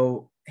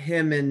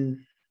him and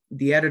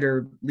the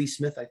editor Lee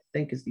Smith, I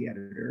think, is the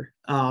editor.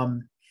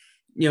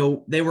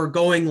 They were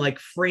going like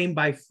frame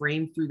by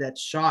frame through that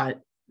shot.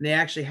 And they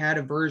actually had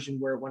a version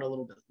where it went a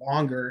little bit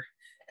longer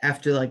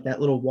after like that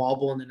little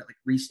wobble, and then it like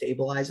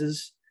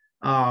restabilizes.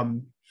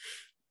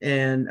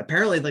 And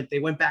apparently like they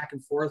went back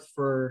and forth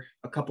for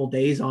a couple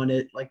days on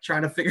it, like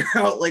trying to figure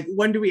out like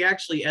when do we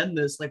actually end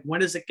this? Like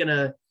when is it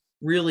gonna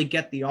really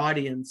get the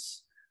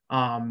audience?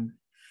 And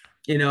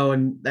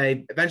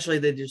they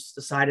just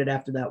decided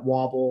after that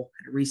wobble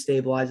and it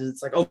restabilizes.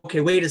 It's like, okay,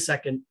 wait a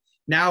second.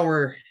 Now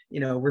we're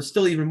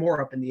still even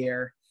more up in the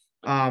air.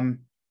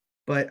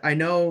 But I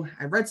know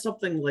I read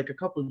something like a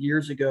couple of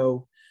years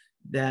ago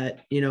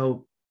that,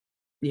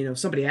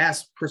 somebody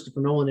asked Christopher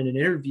Nolan in an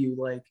interview,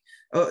 like,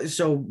 oh,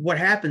 so what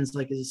happens?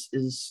 Like,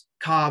 is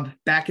Cobb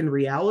back in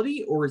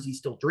reality or is he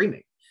still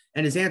dreaming?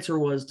 And his answer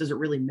was, does it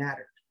really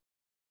matter?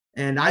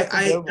 And I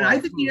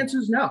think the answer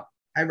is no.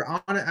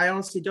 I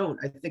honestly don't.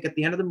 I think at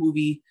the end of the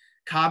movie,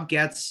 Cobb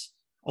gets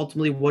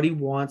ultimately what he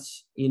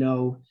wants.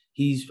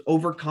 He's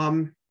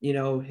overcome,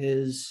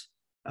 his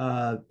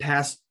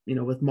past,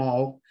 with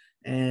Maul,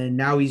 and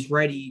now he's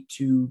ready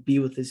to be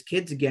with his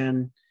kids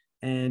again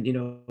and,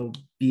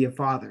 be a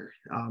father,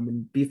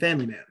 and be a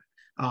family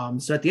man.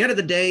 So at the end of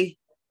the day,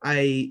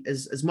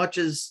 as much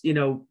as,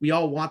 we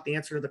all want the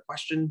answer to the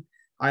question,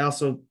 I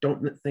also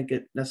don't think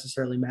it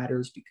necessarily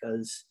matters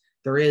because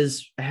there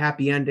is a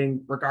happy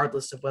ending,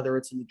 regardless of whether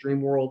it's in the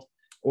dream world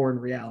or in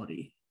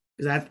reality.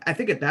 Because I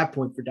think at that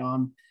point for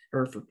Dom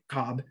or for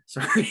Cobb,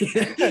 sorry,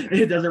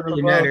 it doesn't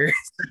really matter.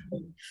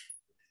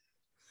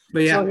 But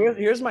yeah. So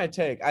here's my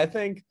take. I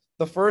think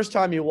the first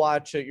time you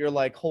watch it, you're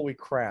like, holy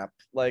crap,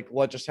 like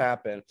what just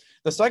happened?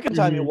 The second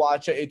time you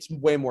watch it, it's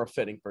way more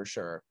fitting for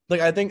sure.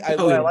 Like I think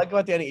what I like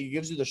about the ending, it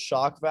gives you the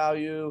shock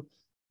value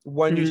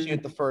when you see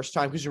it the first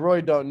time because you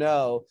really don't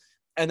know.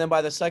 And then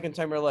by the second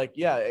time, you're like,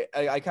 yeah,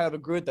 I kind of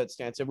agree with that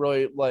stance. It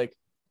really, like,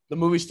 the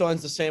movie still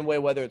ends the same way,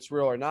 whether it's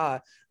real or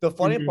not. The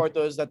funny part,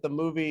 though, is that the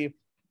movie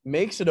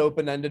makes it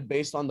open-ended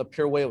based on the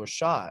pure way it was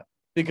shot,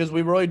 because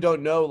we really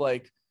don't know,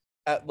 like,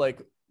 at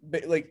like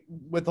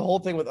with the whole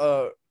thing with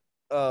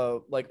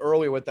like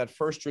earlier with that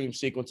first dream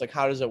sequence, like,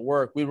 how does it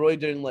work? We really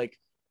didn't, like,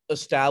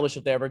 establish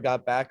if they ever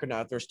got back or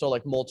not. There's still,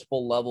 like,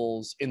 multiple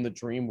levels in the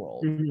dream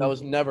world. That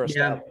was never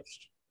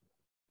established.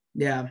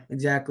 Yeah,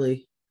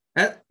 exactly.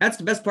 That's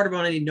the best part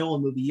about any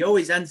Nolan movie. He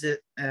always ends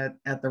it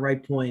at the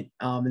right point.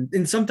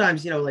 And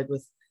sometimes, like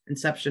with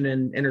Inception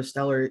and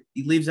Interstellar,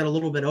 he leaves it a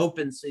little bit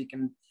open so you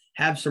can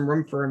have some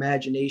room for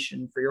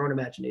imagination, for your own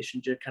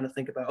imagination, to kind of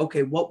think about,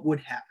 okay, what would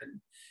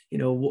happen?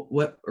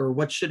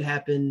 What should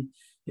happen?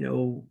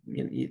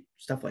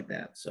 Stuff like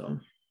that. So,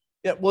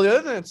 yeah. Well, the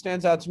other thing that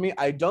stands out to me,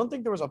 I don't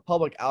think there was a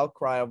public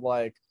outcry of,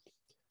 like,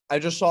 I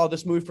just saw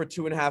this movie for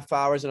 2.5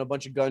 hours and a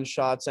bunch of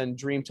gunshots and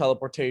dream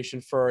teleportation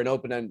for an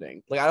open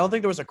ending. Like, I don't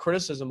think there was a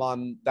criticism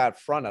on that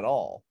front at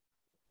all.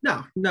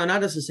 No,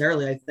 not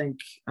necessarily. I think,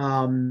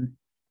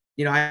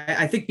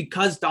 I think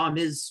because Dom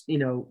is,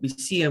 we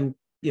see him,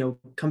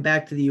 come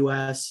back to the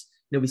U.S.,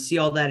 we see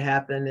all that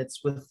happen.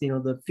 It's with,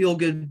 the feel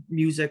good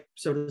music,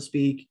 so to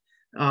speak.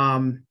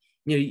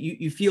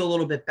 You feel a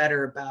little bit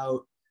better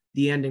about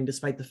the ending,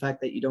 despite the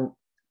fact that you don't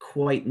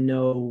quite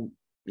know,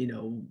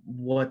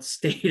 what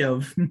state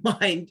of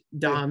mind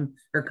Dom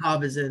or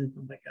Cobb is in.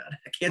 Oh my God,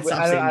 I can't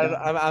stop saying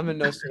Dom. I'm in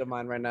no state of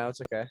mind right now.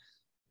 It's okay.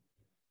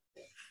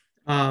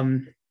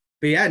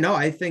 But yeah, no,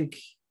 I think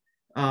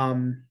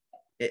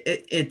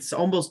it's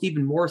almost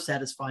even more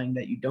satisfying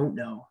that you don't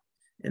know.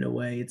 In a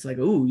way, it's like,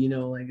 oh,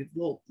 like a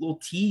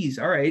little tease.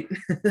 All right.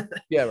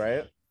 Yeah,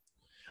 right.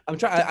 I'm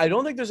trying. I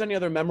don't think there's any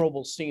other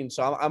memorable scene,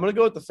 so I'm gonna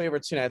go with the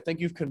favorite scene. I think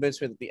you've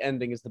convinced me that the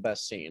ending is the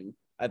best scene.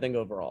 I think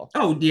overall.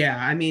 Oh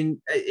yeah, I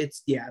mean,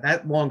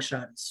 that long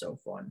shot is so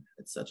fun.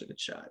 It's such a good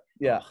shot.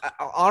 Yeah,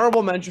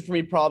 honorable mention for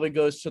me probably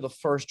goes to the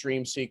first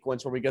dream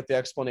sequence where we get the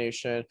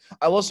explanation.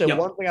 I will say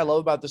one thing I love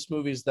about this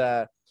movie is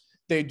that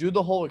they do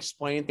the whole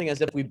explain thing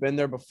as if we've been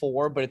there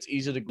before, but it's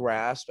easy to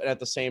grasp, and at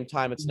the same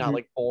time, it's not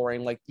like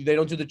boring. Like, they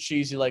don't do the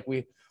cheesy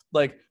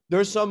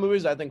there's some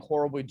movies I think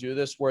horribly do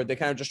this where they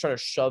kind of just try to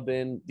shove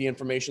in the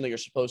information that you're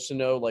supposed to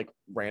know, like,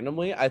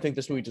 randomly. I think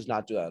this movie does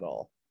not do that at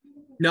all.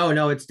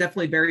 No, it's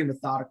definitely very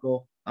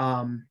methodical,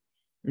 and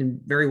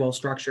very well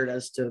structured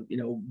as to,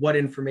 what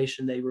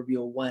information they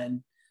reveal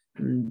when.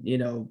 And,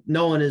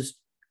 Nolan is,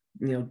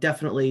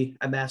 definitely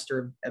a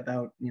master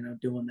about,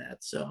 doing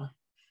that. So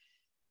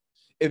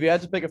if you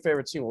had to pick a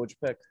favorite scene, what would you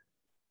pick?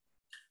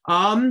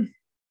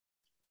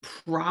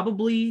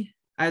 Probably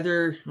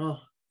either,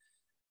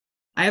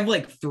 I have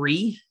like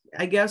 3,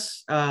 I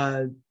guess.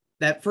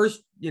 That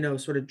first,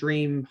 sort of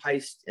dream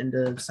heist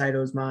into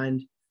Saito's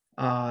mind,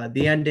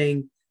 the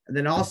ending, and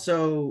then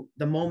also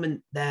the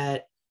moment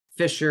that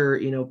Fisher,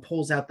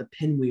 pulls out the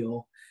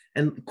pinwheel.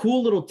 And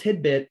cool little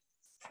tidbit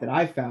that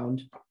I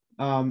found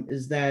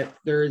is that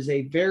there is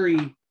a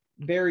very,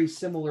 very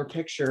similar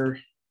picture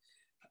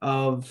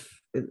of,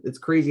 it's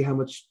crazy how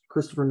much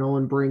Christopher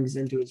Nolan brings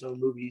into his own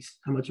movies,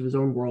 how much of his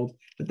own world.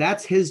 But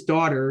that's his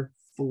daughter,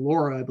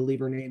 Flora, I believe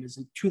her name is,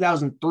 in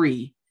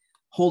 2003,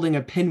 holding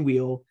a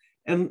pinwheel.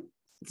 And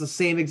it's the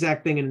same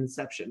exact thing in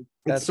Inception.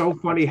 It's so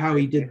funny how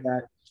he did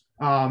that.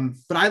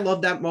 But I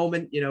love that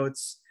moment.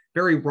 It's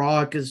very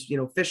raw because,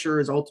 Fisher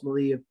is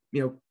ultimately,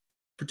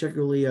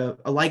 particularly a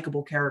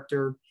likable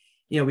character.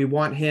 We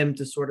want him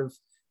to sort of,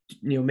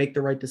 make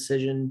the right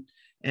decision.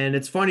 And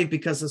it's funny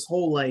because this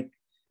whole,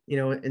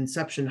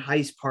 Inception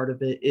heist part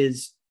of it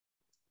is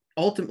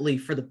ultimately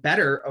for the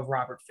better of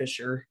Robert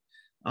Fisher,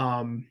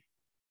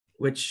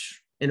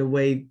 which in a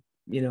way,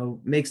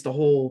 makes the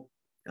whole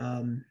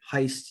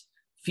heist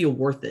feel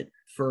worth it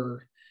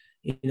for,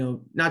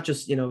 not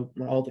just,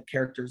 all the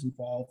characters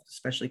involved,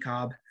 especially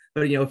Cobb,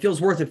 but, it feels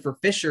worth it for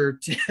Fisher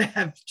to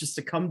have just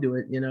to come to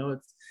it.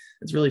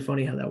 It's really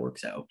funny how that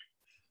works out.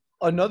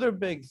 Another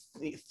big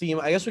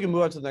theme, I guess we can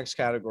move on to the next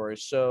category.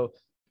 So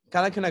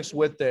kind of connects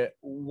with it.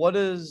 What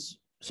is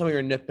some of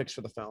your nitpicks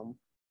for the film?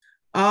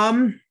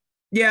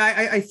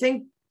 Yeah, I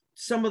think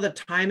some of the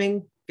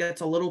timing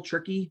gets a little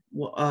tricky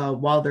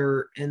while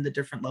they're in the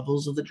different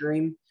levels of the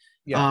dream.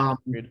 Yeah,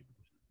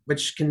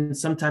 which can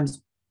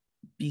sometimes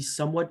be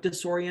somewhat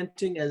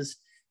disorienting, as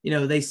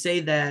they say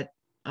that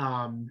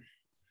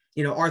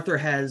Arthur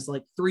has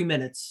like 3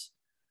 minutes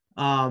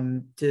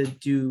to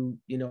do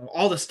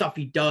all the stuff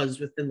he does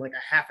within like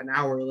a half an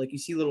hour. Like, you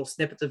see little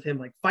snippets of him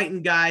like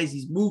fighting guys,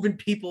 he's moving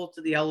people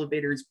to the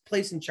elevators,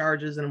 placing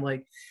charges, and I'm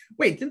like,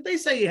 wait, didn't they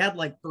say he had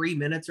like 3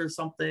 minutes or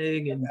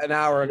something? And an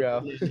hour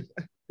ago.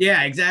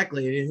 Yeah,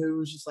 exactly. It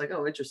was just like,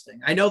 oh,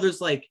 interesting. I know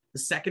there's like the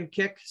second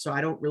kick, so I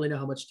don't really know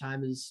how much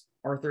time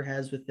Arthur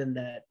has within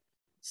that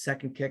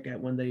second kick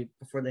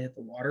before they hit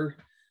the water.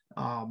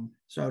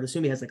 So I would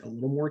assume he has like a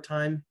little more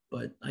time,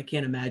 but I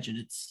can't imagine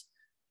it's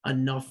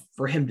enough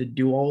for him to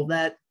do all of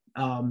that.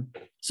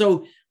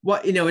 So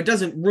what, it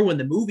doesn't ruin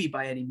the movie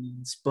by any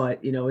means, but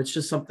it's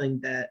just something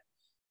that,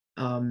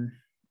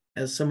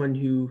 as someone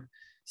who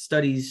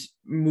studies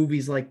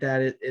movies like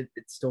that, it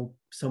still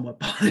somewhat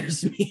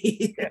bothers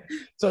me. Yeah.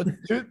 So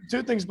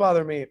two things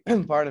bother me.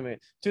 Pardon me.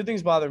 Two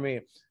things bother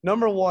me.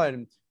 Number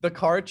one, the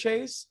car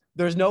chase.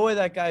 There's no way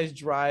that guy's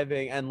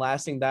driving and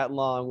lasting that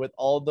long with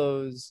all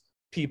those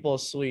people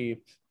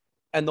asleep,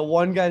 and the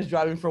one guy's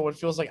driving for what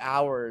feels like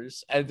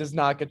hours and does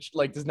not get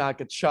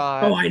Oh,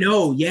 shot. I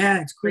know.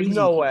 Yeah, it's There's crazy.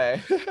 no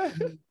way.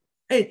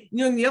 Hey,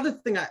 the other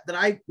thing that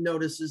I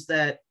notice is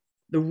that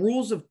the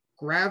rules of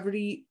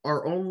gravity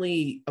are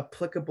only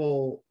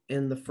applicable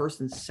in the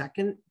first and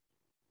second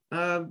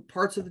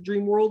parts of the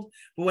dream world.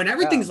 But when Yeah.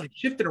 everything's like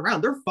shifted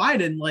around, they're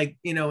fine. And like,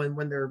 and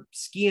when they're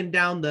skiing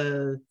down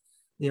the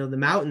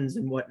mountains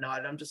and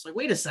whatnot, I'm just like,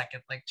 wait a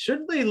second, like,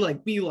 shouldn't they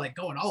like be like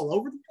going all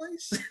over the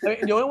place? I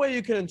mean, the only way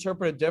you can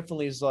interpret it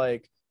differently is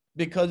like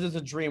because it's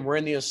a dream, we're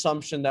in the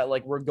assumption that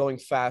like we're going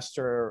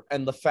faster,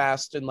 and the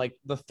fast in like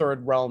the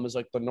third realm is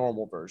like the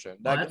normal version.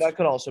 That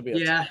could also be a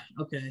Yeah.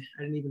 Okay.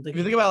 I didn't even if think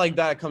you think about it like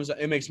that,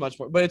 it makes much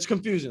more, but it's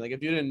confusing. Like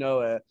if you didn't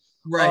know it.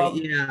 right.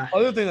 Yeah.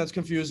 Other thing that's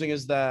confusing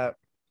is that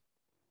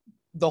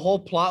the whole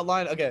plot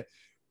line. Okay,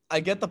 I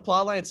get the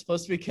plot line; it's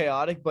supposed to be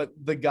chaotic, but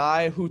the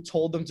guy who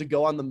told them to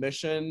go on the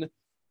mission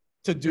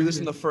to do this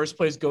in the first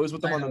place goes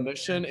with them on the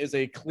mission is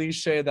a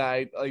cliche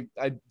that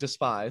I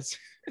despise.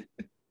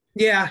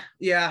 Yeah,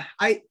 yeah.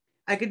 I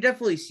could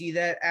definitely see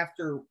that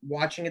after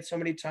watching it so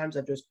many times.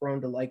 I've just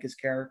grown to like his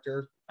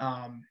character.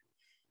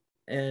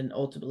 And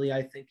ultimately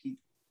I think he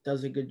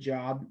does a good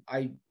job.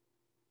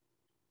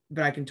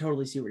 But I can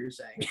totally see what you're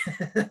saying.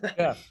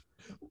 Yeah.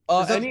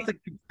 There's something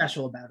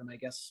special about him, I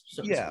guess.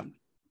 So yeah.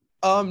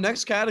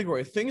 Next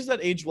category, things that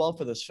age well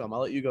for this film. I'll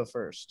let you go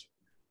first.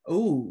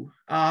 Oh,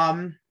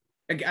 I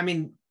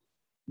mean,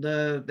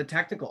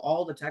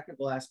 all the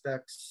technical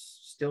aspects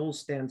still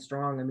stand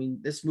strong. I mean,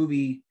 this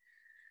movie,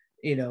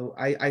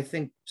 I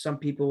think some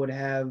people would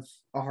have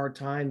a hard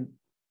time,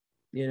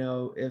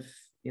 if,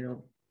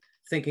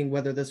 thinking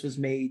whether this was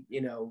made,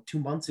 2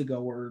 months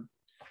ago or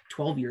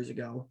 12 years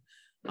ago.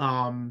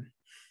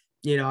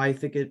 I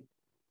think it,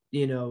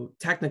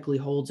 technically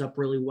holds up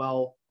really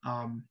well.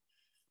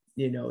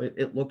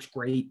 It looks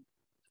great.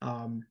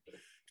 And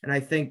I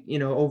think,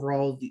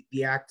 overall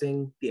the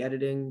acting, the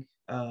editing,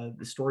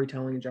 the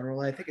storytelling in general,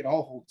 I think it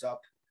all holds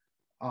up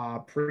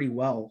pretty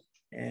well.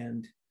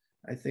 And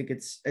I think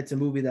it's a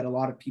movie that a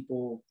lot of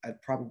people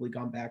have probably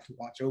gone back to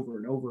watch over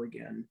and over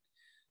again,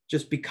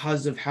 just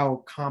because of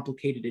how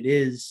complicated it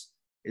is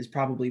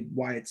probably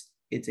why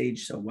it's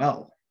aged so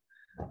well.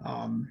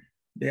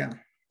 Yeah.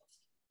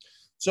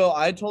 So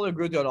I totally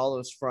agree with you on all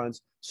those fronts.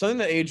 Something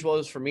that aged well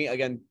is for me,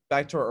 again,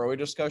 back to our earlier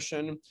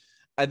discussion,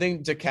 I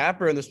think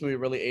DiCaprio in this movie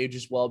really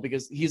ages well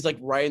because he's like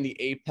right in the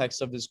apex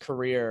of his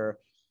career,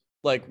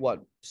 like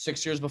what,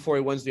 6 years before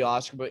he wins the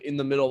Oscar, but in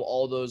the middle of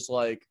all those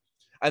like,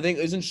 I think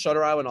isn't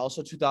Shutter Island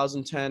also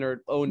 2010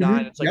 or 09?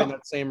 Mm-hmm. It's like in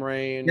that same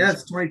range. Yeah,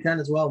 it's 2010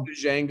 as well.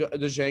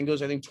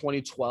 Django's I think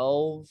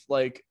 2012.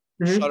 Like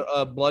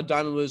Blood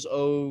Diamond was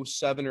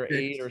 07 or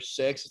 8 or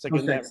 6. It's like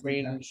in that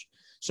range. Yeah.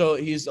 So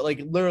he's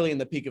like literally in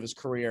the peak of his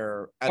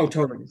career at the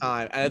perfect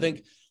time. And I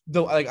think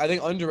I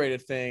think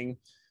underrated thing,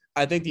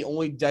 I think the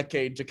only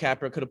decade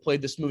DiCaprio could have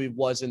played this movie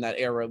was in that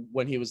era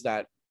when he was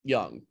that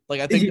young. Like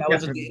I think that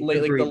was the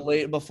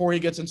late before he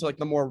gets into like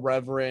the more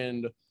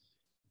reverend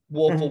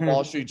Wolf of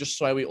Wall Street, just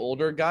slightly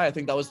older guy. I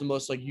think that was the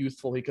most like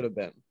youthful he could have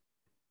been.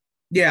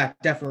 Yeah,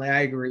 definitely.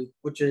 I agree.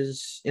 Which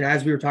is,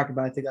 as we were talking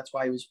about, I think that's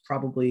why he was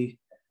probably,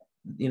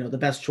 the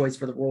best choice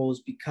for the role,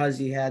 is because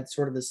he had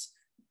sort of this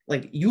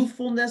like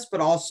youthfulness,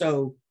 but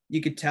also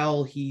you could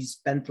tell he's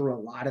been through a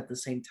lot at the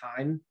same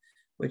time,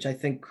 which I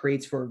think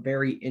creates for a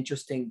very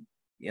interesting,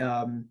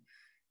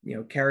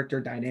 character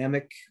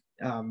dynamic,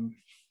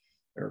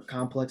 or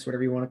complex,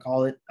 whatever you want to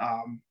call it.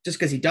 Just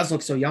because he does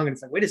look so young, and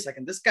it's like, wait a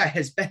second, this guy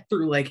has been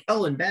through like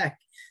hell and back,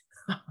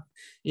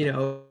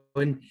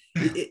 and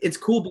it's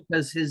cool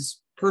because his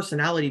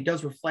personality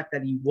does reflect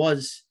that he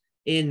was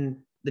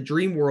in the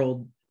dream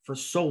world for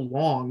so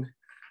long.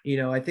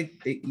 I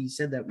think he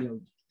said that,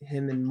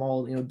 him and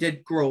Maul,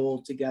 did grow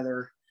old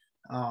together.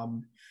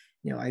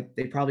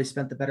 They probably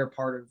spent the better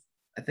part of,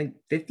 I think,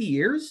 50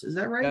 years. Is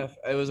that right?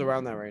 Yeah, it was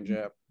around that range.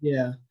 Yeah.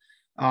 Yeah.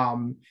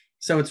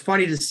 So it's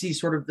funny to see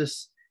sort of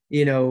this,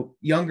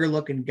 younger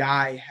looking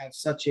guy have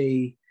such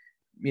a,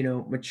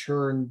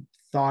 mature and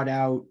thought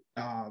out,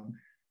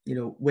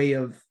 way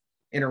of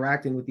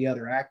interacting with the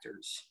other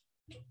actors,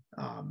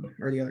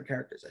 or the other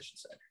characters, I should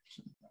say.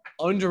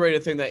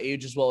 Underrated thing that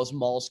ages well is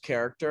Maul's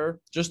character.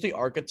 Just the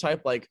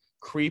archetype, like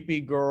creepy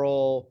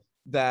girl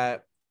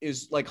that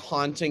is like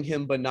haunting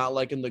him, but not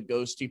like in the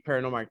ghosty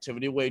paranormal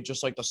activity way,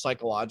 just like the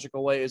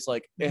psychological way. Is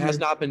like it has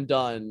not been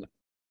done,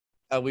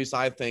 at least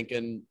I think,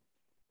 in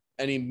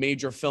any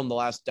major film the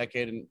last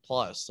decade and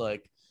plus.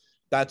 Like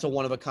that's a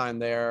one of a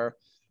kind there.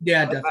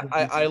 Yeah,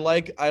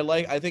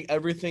 definitely. I think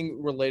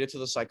everything related to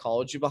the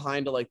psychology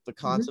behind it, like the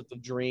concept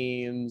of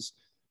dreams,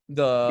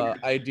 the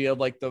idea of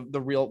like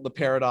the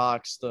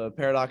paradox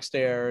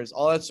stairs,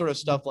 all that sort of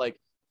stuff. Like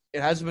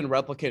it hasn't been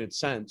replicated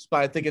since,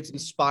 but I think it's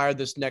inspired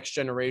this next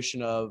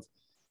generation of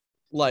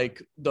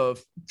like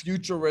the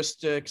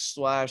futuristic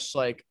slash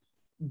like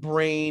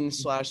brain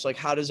slash like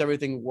how does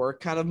everything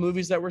work kind of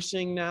movies that we're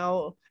seeing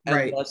now, and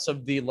Right. less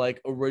of the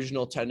like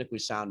original technically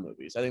sound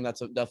movies. I think that's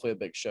definitely a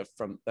big shift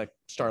from that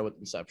started with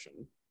Inception.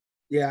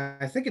 Yeah,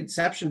 I think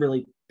Inception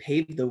really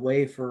paved the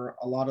way for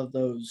a lot of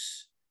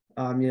those,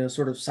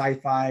 sort of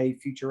sci-fi,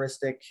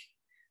 futuristic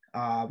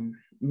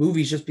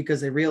movies, just because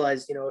they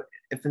realized,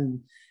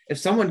 if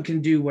someone can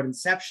do what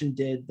Inception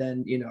did,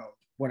 then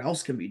what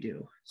else can we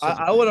do?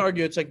 I would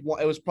argue it's like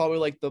it was probably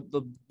like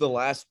the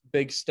last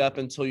big step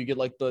until you get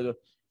like the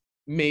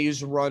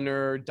Maze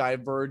Runner,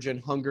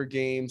 Divergent, Hunger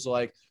Games,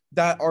 like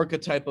that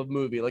archetype of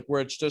movie, like where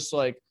it's just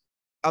like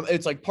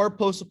it's like part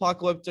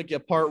post-apocalyptic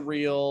yet part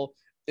real.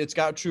 It's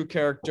got true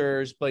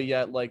characters, but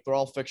yet like they're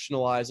all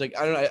fictionalized. Like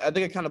I don't know. I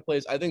think it kind of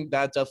plays. I think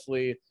that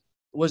definitely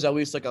was at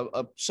least like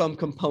a some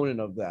component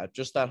of that.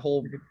 Just that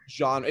whole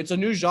genre. It's a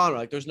new genre.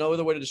 Like there's no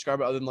other way to describe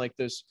it other than like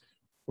this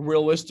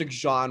realistic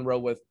genre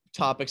with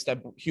topics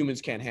that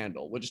humans can't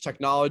handle, which is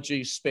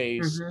technology,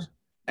 space,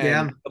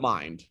 Yeah. and the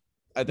mind.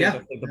 I think Yeah,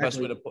 that's like the best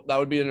way to put that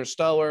would be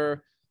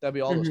Interstellar. That'd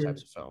be all those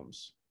types of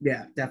films.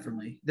 Yeah,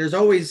 definitely. There's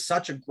always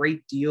such a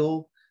great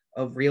deal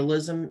of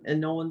realism in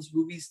Nolan's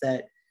movies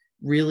that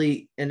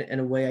really, in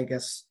a way, I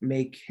guess,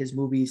 make his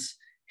movies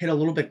hit a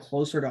little bit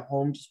closer to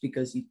home, just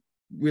because he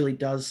really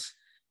does,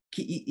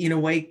 in a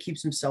way,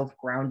 keeps himself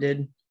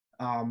grounded,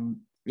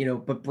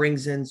 but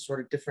brings in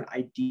sort of different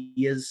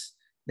ideas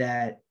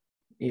that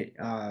it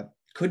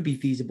could be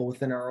feasible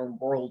within our own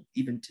world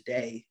even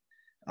today.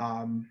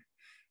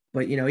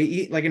 But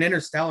like an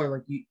Interstellar,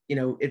 like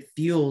it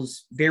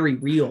feels very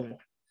real.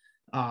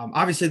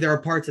 Obviously, there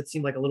are parts that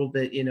seem like a little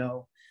bit,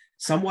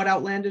 somewhat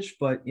outlandish,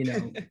 but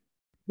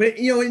but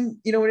in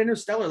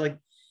Interstellar, like,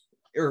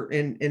 or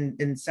in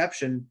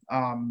Inception,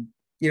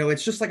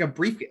 it's just like a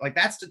briefcase. Like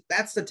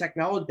that's the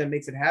technology that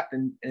makes it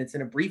happen, and it's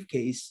in a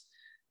briefcase.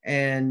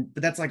 But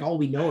that's like all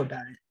we know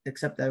about it,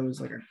 except that it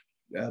was like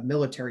a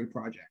military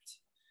project.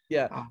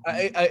 Yeah,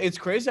 it's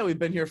crazy that we've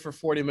been here for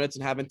 40 minutes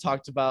and haven't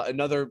talked about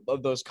another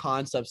of those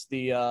concepts,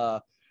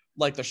 the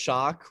like the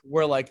shock,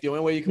 where like the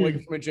only way you can wake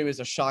up from a dream is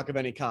a shock of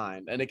any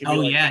kind, and it can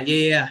be like,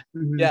 yeah.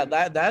 Yeah,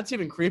 that's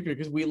even creepier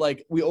because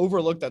we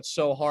overlook that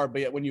so hard,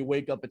 but yet when you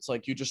wake up, it's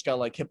like you just got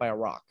like hit by a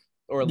rock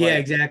or like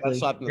exactly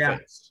slapped in the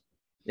face.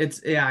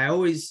 It's I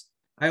always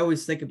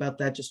think about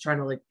that, just trying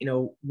to like,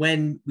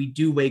 when we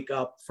do wake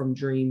up from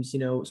dreams,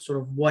 sort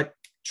of what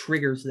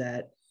triggers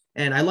that.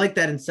 And I like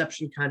that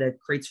Inception kind of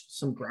creates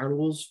some ground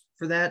rules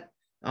for that.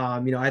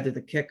 Either the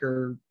kick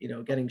or,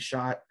 getting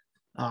shot.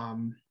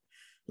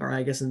 Or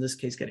I guess in this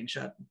case, getting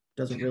shot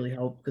doesn't really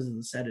help because of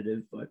the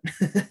sedative, but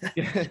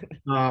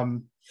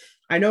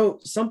I know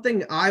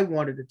something I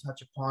wanted to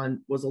touch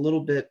upon was a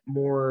little bit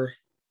more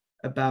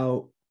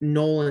about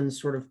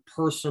Nolan's sort of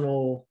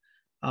personal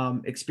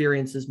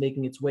experiences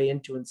making its way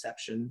into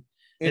Inception.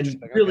 And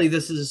really,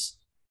 This is,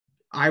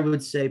 I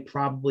would say,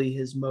 probably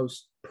his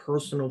most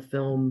personal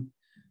film.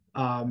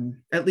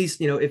 At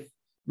least, if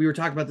we were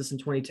talking about this in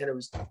 2010, it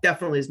was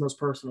definitely his most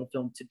personal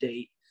film to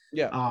date.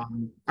 Yeah.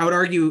 I would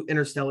argue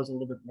Interstellar is a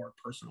little bit more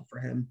personal for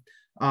him.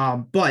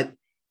 But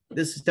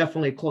this is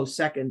definitely a close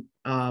second.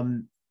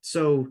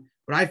 So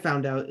what I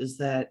found out is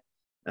that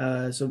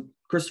so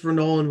Christopher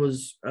Nolan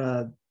was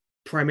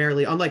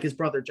primarily, unlike his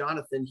brother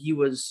Jonathan, he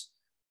was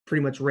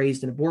pretty much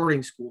raised in a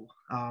boarding school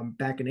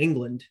back in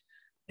England.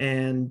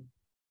 And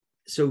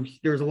so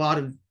there's a lot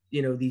of,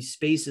 these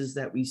spaces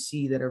that we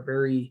see that are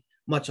very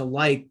much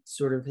alike,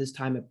 sort of his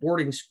time at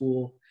boarding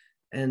school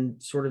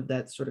and sort of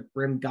that sort of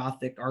grim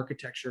Gothic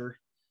architecture.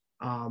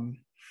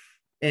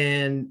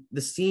 And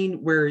the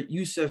scene where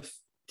Yusuf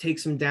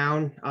takes him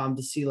down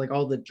to see like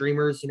all the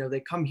dreamers, they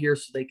come here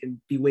so they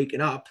can be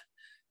waking up.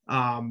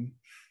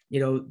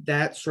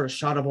 That sort of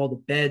shot of all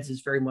the beds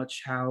is very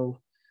much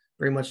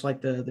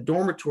like the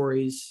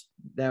dormitories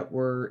that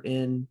were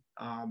in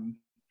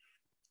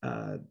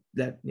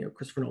that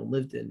Christopher Nolan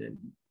lived in. And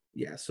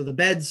yeah, so the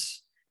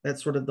beds,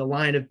 that's sort of the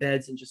line of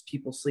beds and just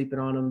people sleeping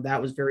on them,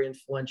 that was very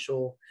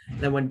influential. And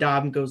then when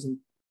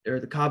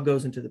the Cobb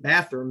goes into the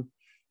bathroom,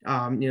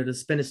 to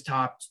spin his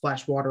top,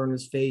 splash water on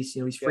his face,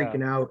 he's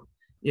freaking out.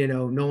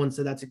 Nolan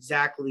said that's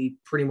exactly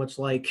pretty much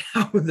like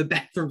how the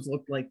bathrooms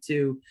look like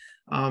too.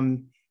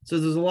 So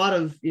there's a lot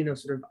of,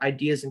 sort of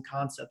ideas and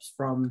concepts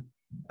from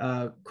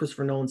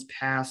Christopher Nolan's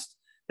past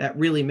that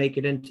really make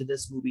it into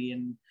this movie,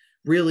 and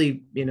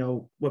really,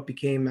 what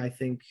became, I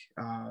think,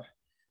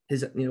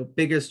 his,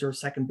 biggest or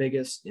second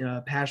biggest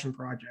passion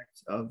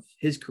project of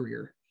his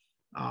career.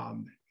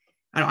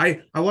 I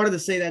wanted to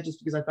say that just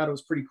because I thought it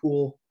was pretty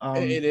cool.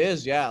 It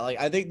is, yeah. Like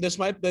I think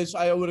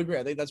I would agree.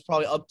 I think that's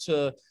probably up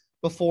to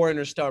before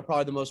Interstellar,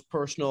 probably the most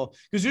personal,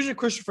 because usually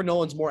Christopher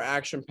Nolan's more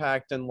action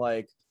packed and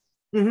like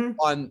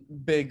on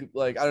big,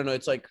 like, I don't know,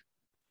 it's like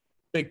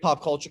big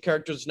pop culture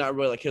characters. It's not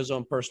really like his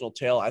own personal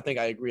tale. I think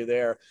I agree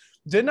there.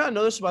 Did not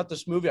know this about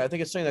this movie. I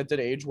think it's something that did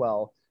age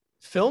well.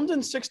 Filmed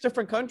in 6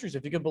 different countries,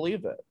 if you could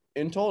believe it,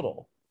 in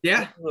total.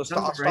 Yeah.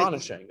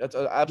 Astonishing. That's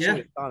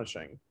absolutely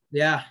astonishing.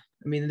 Yeah.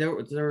 I mean, there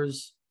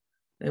was,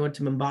 they went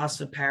to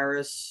Mombasa,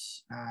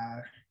 Paris,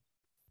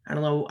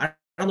 I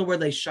don't know where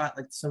they shot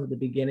like some of the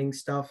beginning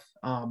stuff.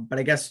 But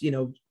I guess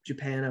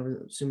Japan. I was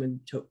assuming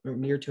or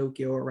near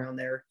Tokyo, around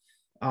there.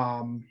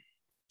 Um,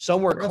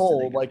 Somewhere where else did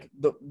they cold, go? like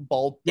the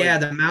Balt, like Yeah,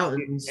 the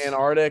mountains.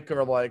 Antarctic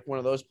or like one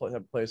of those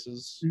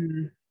places.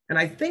 Mhm. And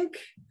I think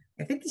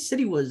the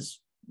city was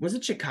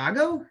it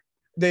Chicago?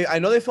 I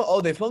know they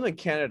filmed in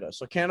Canada,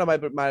 so Canada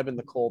might have been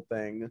the cold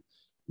thing.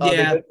 They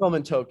Yeah. did film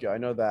in Tokyo, I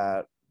know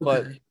that,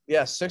 but Okay.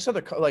 yeah, six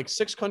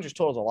countries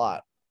total is a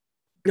lot.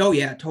 Oh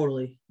yeah,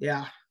 totally.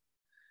 Yeah.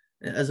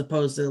 As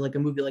opposed to like a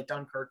movie like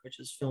Dunkirk, which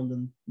is filmed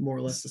in more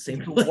or less the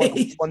same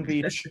place. One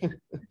beach.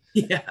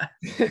 Yeah.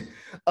 It's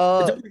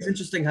uh, always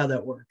interesting how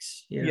that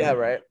works. yeah,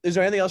 right. Is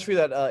there anything else for you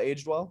that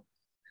aged well?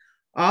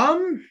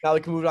 Um, Now we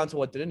can move on to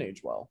what didn't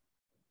age well.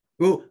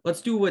 well,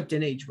 let's do what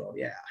didn't age well.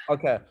 Yeah.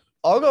 Okay,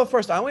 I'll go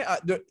first.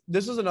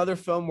 This is another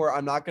film where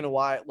I'm not gonna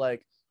lie,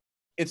 like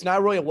it's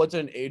not really what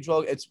didn't age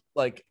well. It's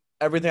like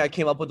everything I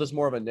came up with is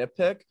more of a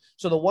nitpick.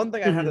 So the one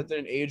thing I have Mhm. that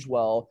didn't age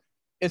well,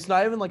 it's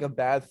not even like a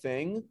bad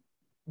thing.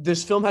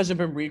 This film hasn't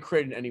been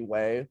recreated in any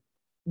way,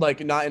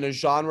 like not in a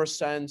genre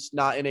sense,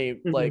 not in a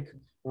Mhm. like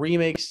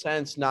remake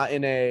sense, not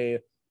in a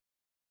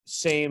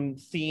same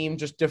theme,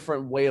 just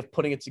different way of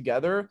putting it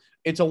together.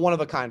 It's a one of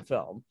a kind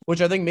film,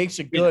 which I think makes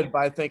it Yeah. good. But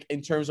I think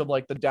in terms of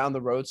like the down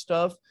the road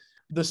stuff,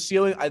 the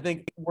ceiling, I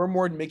think we're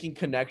more making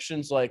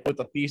connections like with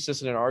a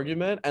thesis and an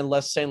argument, and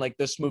less saying like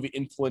this movie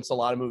influenced a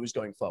lot of movies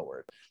going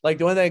forward. Like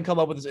the only thing I can come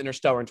up with is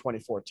Interstellar in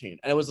 2014,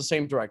 and it was the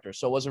same director,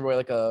 so it wasn't really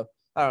like a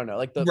I don't know,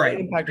 like the Right.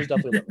 impact was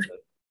definitely limited.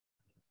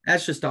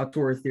 That's just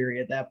auteur theory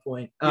at that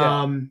point.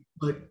 Yeah,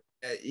 But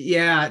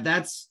yeah,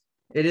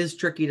 it is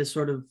tricky to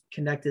sort of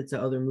connect it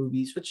to other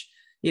movies, which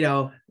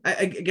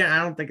again,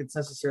 I don't think it's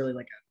necessarily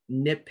like a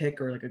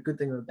nitpick or like a good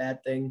thing or a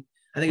bad thing.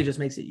 I think it just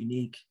makes it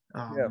unique.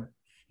 yeah.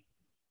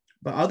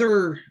 But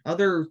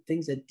other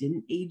things that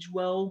didn't age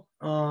well,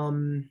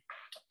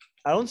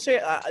 I don't say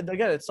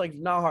again. It's like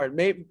not hard.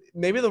 Maybe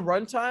the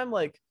runtime.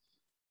 Like,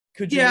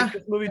 could you make yeah,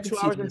 this movie I can 2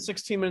 hours see and that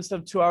 16 minutes instead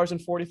of 2 hours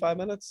and 45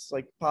 minutes?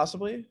 Like,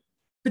 possibly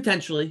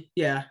potentially.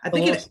 Yeah, I a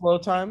think little it slow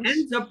times.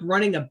 ends up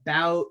running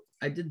about.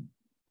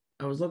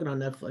 I was looking on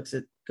Netflix.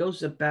 It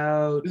goes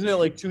about Isn't it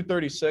like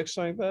 2:36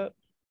 something like that?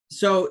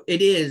 so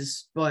it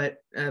is, but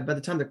by the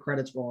time the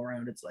credits roll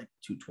around, it's like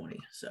 2:20.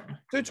 So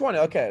 2:20.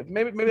 Okay,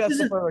 maybe which that's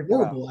isn't something like that.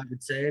 horrible, I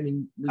would say. I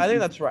mean, I think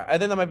that's right. I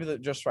think that might be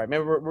just right.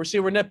 Maybe we're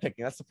nitpicking.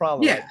 That's the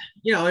problem, yeah,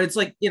 and it's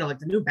like like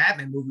the new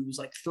Batman movie was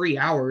like 3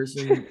 hours,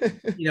 and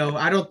right?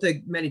 I don't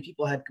think many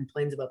people had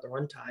complaints about the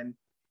runtime.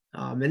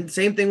 And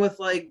same thing with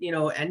like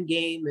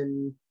Endgame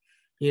and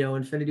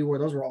Infinity War.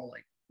 Those were all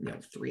like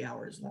 3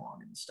 hours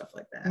long and stuff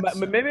like that.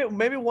 So.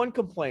 Maybe one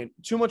complaint: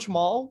 too much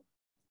mall.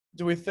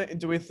 Do we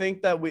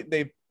think that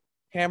they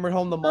hammered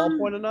home the mall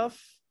point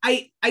enough?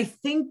 I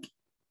think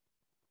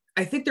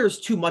there's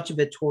too much of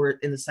it toward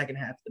in the second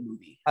half of the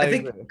movie. I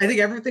agree. I think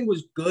everything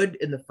was good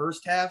in the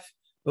first half,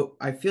 but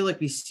I feel like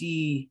we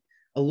see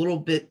a little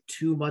bit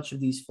too much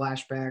of these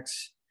flashbacks.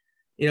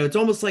 It's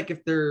almost like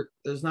if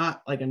there's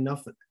not like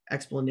enough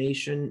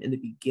explanation in the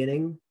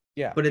beginning,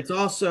 Yeah. but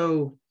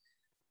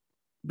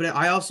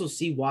I also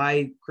see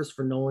why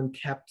Christopher Nolan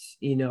kept,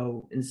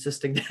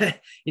 insisting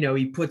that,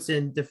 he puts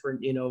in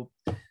different,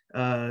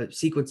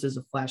 sequences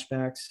of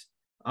flashbacks.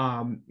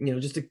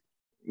 Just to,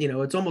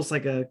 it's almost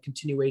like a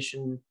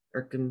continuation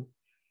or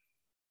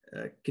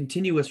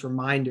continuous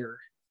reminder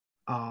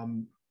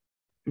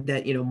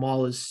that,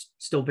 Maul is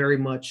still very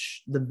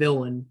much the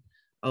villain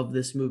of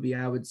this movie,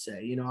 I would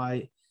say.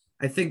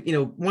 I think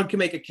one can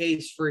make a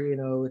case for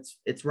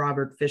it's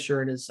Robert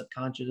Fisher and his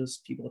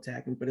subconscious people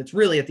attacking, but it's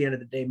really at the end of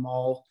the day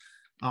Maul,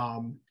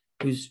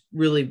 who's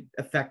really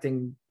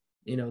affecting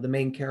the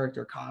main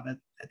character Cobb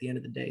at the end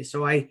of the day.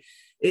 So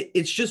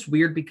it's just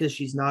weird because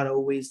she's not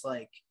always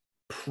like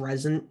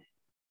present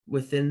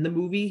within the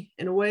movie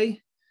in a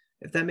way,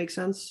 if that makes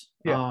sense.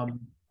 Yeah.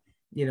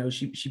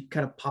 She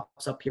kind of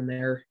pops up here and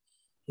there.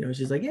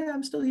 She's like, yeah,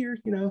 I'm still here.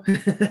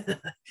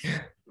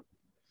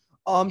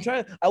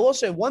 I will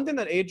say one thing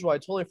that aged well, I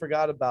totally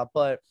forgot about,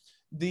 but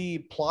the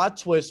plot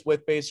twist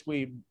with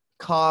basically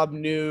Cobb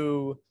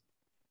knew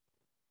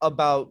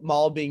about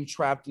Maul being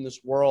trapped in this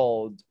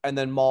world, and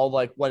then Maul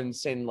like went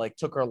insane, and, like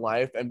took her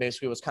life, and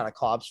basically it was kind of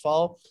Cobb's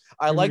fault.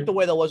 I like the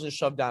way that wasn't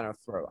shoved down her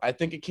throat. I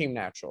think it came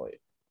naturally.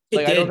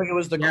 Like I don't think it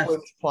was the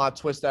clinch plot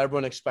twist that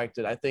everyone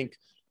expected. I think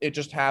it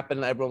just happened,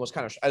 and everyone was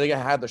kind of. I think it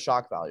had the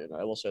shock value.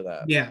 I will say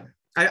that. Yeah,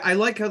 I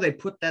like how they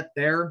put that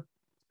there,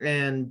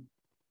 and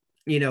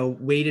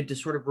waited to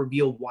sort of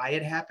reveal why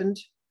it happened.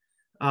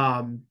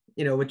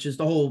 Which is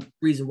the whole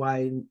reason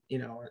why,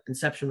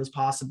 Inception was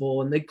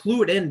possible, and they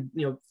clue it in,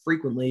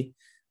 frequently,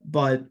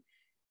 but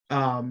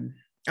I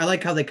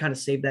like how they kind of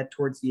saved that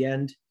towards the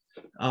end,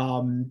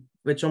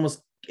 which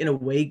almost in a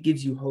way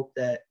gives you hope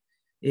that,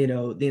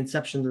 the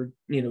Inception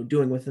they're,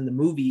 doing within the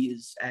movie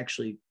is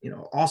actually,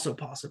 also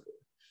possible.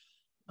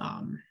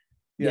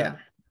 Yeah.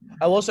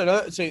 I will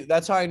say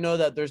that's how I know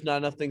that there's not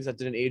enough things that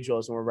didn't age well,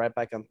 and we're right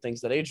back on things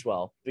that aged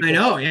well. I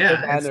know,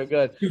 yeah, and they're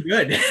good. Too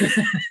good.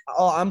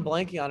 Oh, I'm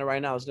blanking on it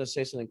right now. I was gonna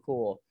say something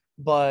cool,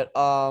 but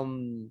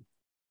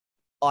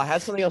Oh, I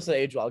had something else that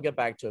aged well. I'll get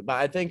back to it. But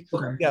I think,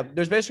 Okay. yeah,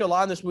 there's basically a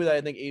lot in this movie that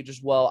I think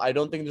ages well. I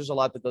don't think there's a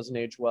lot that doesn't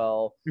age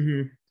well.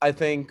 I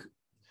think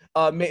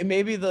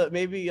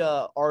maybe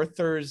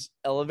Arthur's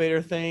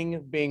elevator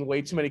thing being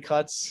way too many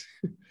cuts.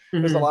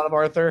 There's a lot of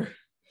Arthur.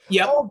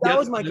 Yep. Oh, that Yep.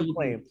 was my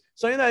complaint.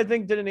 Something that I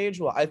think didn't age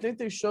well. I think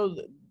they showed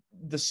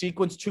the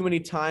sequence too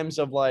many times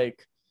of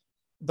like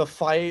the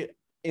fight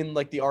in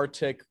like the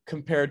Arctic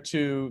compared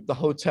to the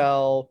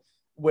hotel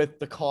with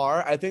the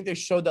car. I think they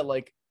showed that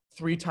like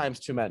 3 times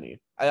too many.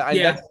 Yeah.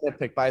 That's a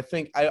nitpick, but I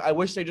think I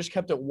wish they just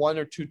kept it 1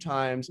 or 2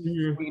 times.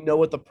 Mhm. We know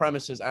what the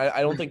premise is.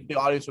 I don't think the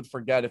audience would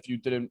forget if you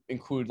didn't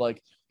include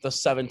like the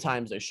 7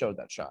 times they showed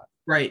that shot.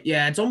 Right.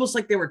 Yeah. It's almost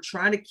like they were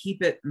trying to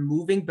keep it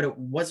moving, but it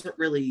wasn't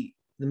really,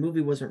 the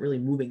movie wasn't really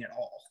moving at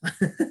all.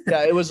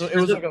 Yeah, it was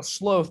like a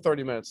slow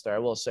 30 minutes there, I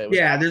will say.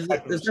 Yeah, there's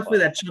definitely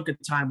that chunk of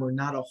time where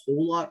not a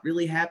whole lot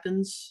really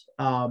happens.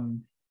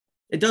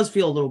 It does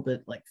feel a little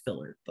bit like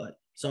filler, but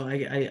so I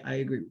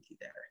agree with you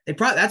there.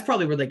 That's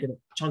probably where they could have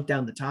chunked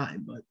down the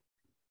time, but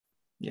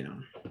you know.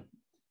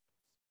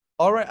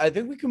 All right, I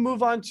think we can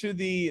move on to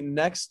the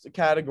next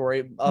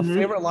category.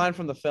 Favorite line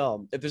from the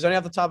film. If there's any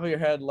off the top of your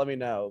head, let me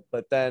know.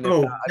 But then,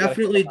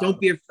 definitely don't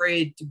be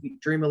afraid to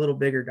dream a little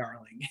bigger,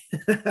 darling.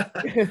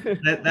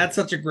 That's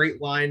such a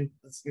great line.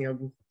 It's,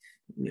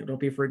 don't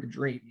be afraid to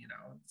dream.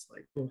 It's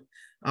like,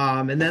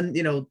 and then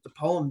the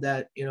poem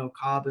that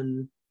Cobb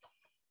and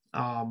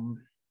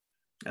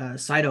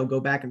Saito go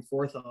back and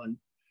forth on,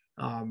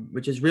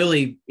 which is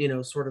really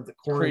sort of the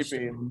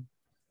cornerstone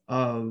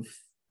of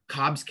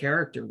Cobb's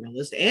character,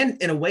 realist,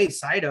 and in a way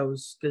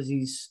Saito's, because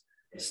he's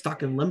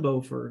stuck in limbo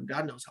for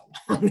God knows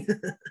how long.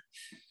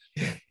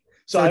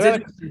 so it's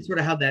interesting sort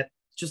of how that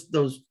just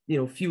those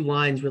few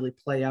lines really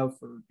play out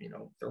for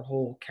their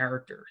whole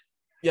character.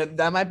 Yeah,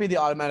 that might be the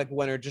automatic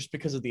winner just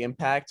because of the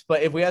impact.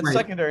 But if we had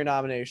secondary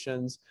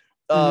nominations,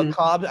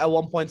 Cobb at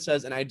one point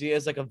says an idea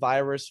is like a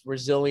virus,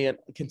 resilient,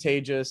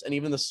 contagious, and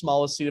even the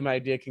smallest seed of an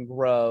idea can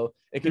grow.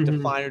 It can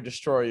define or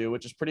destroy you,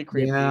 which is pretty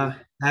creepy. Yeah.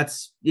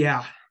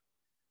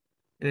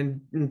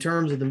 And in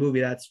terms of the movie,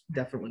 that's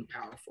definitely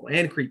powerful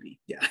and creepy.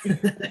 Yeah.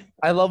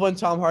 I love when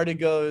Tom Hardy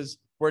goes,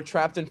 "We're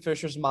trapped in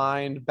Fisher's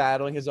mind,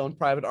 battling his own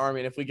private army.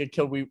 And if we get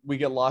killed, we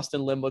get lost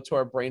in limbo till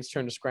our brains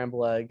turn to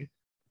scrambled egg."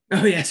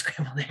 Oh, yeah.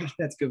 Scrambled egg.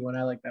 That's a good one.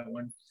 I like that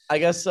one. I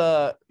guess,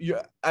 I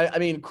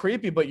mean,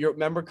 creepy, but you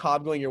remember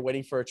Cobb going, "You're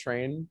waiting for a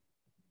train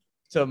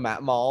to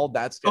Matt Mall."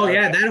 That's good. Oh,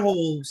 yeah. That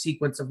whole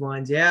sequence of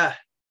lines. Yeah.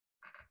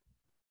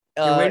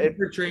 You're waiting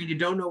for a train. You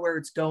don't know where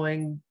it's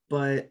going,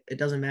 but it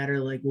doesn't matter.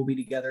 Like, we'll be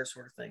together,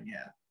 sort of thing.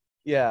 Yeah.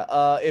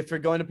 Yeah. If you're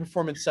going to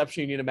perform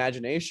Inception, you need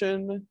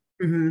imagination.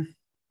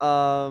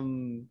 I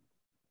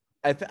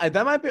think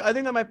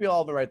that might be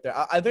all of it right there.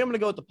 I think I'm gonna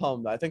go with the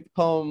poem though. I think the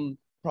poem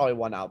probably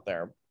won out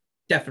there.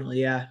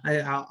 Definitely, yeah.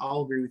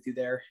 I'll agree with you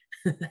there.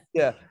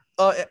 Yeah.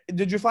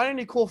 Did you find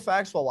any cool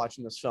facts while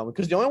watching this film?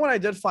 Because the only one I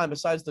did find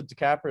besides the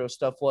DiCaprio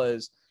stuff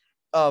was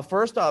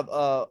first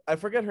off, I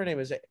forget her name.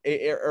 Is it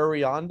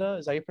Arianda?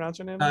 Is that how you pronounce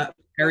her name?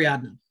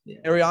 Ariadna. Yeah.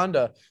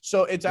 Arianda.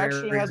 So it's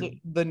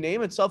actually the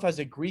name itself has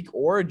a Greek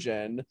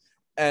origin.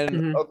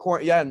 And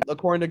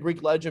according to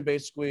Greek legend,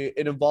 basically,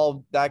 it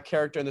involved that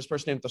character and this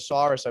person named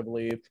Thesaurus, I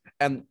believe,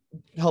 and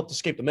helped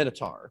escape the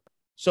Minotaur.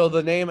 So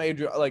the name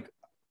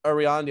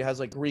Ariadne has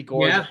like Greek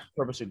origin.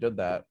 Purposely did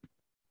that.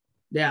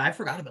 Yeah, I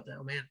forgot about that.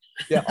 Oh man.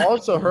 Yeah.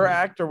 Also, her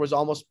actor was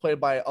almost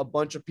played by a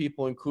bunch of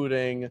people,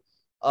 including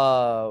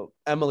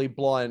Emily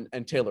Blunt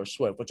and Taylor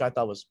Swift, which I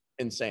thought was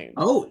insane.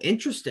 Oh,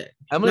 interesting.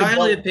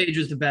 Elliot Page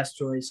was the best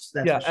choice.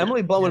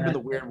 Emily Blunt would have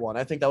been the weird one.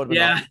 I think that would have been.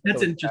 Yeah,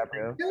 that's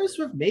interesting. Taylor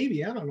Swift,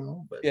 maybe, I don't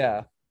know, but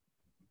yeah.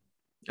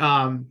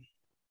 No,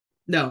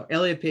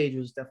 Elliot Page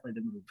was definitely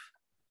the move.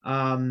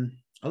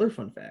 Other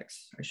fun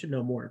facts. I should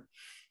know more.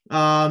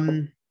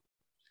 Besides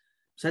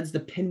the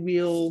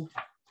pinwheel,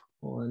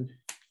 hold on.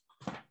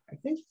 I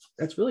think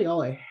that's really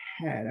all I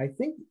had. I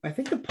think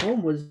the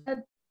poem was there's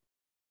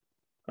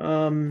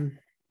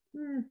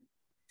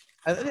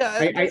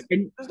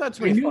not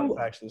too many fun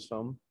facts in this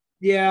film.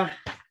 Yeah,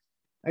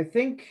 I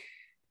think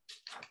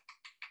I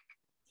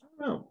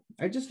don't know.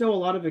 I just know a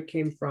lot of it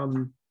came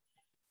from.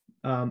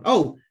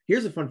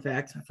 Here's a fun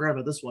fact. I forgot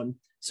about this one.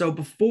 So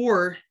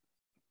before,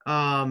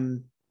 they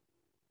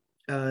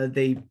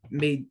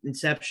made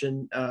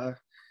Inception.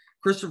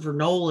 Christopher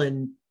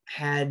Nolan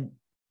had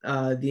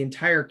the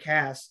entire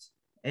cast,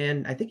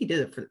 and I think he did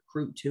it for the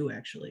crew too.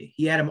 Actually,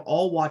 he had them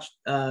all watch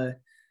the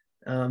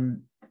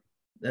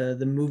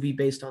movie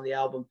based on the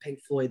album Pink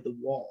Floyd, The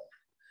Wall,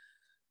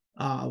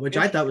 which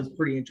I thought was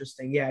pretty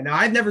interesting. Yeah, now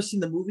I've never seen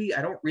the movie.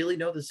 I don't really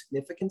know the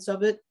significance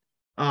of it,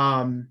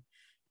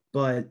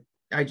 but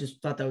I just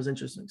thought that was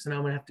interesting. So now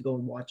I'm gonna have to go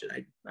and watch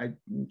it. I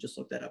just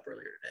looked that up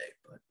earlier today,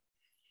 but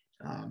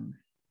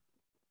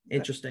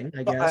interesting,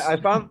 I guess.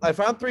 I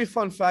found 3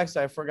 fun facts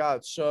that I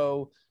forgot.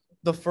 So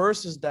the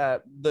first is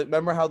that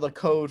remember how the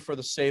code for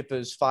the safe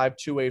is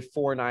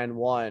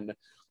 528491.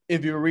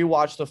 If you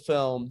rewatch the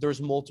film,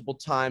 there's multiple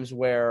times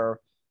where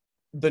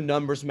the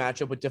numbers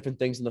match up with different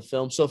things in the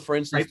film. So for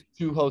instance,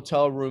 2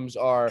 hotel rooms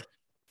are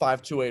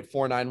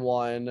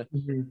 528491.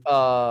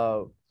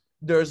 Mhm.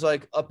 There's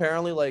like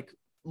apparently like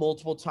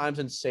multiple times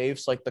in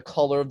safes, like the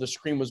color of the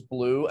screen was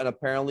blue, and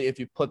apparently if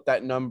you put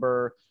that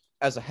number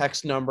as a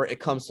hex number, it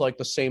comes to like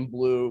the same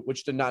blue,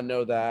 which did not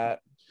know that.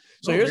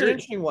 So Oh, here's an very.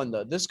 interesting one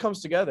though. This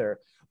comes together.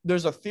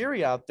 There's a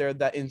theory out there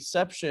that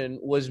Inception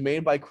was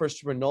made by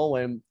Christopher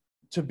Nolan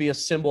to be a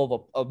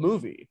symbol of a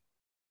movie,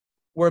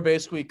 where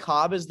basically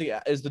Cobb is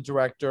the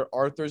director,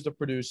 Arthur's the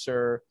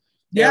producer,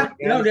 Yeah,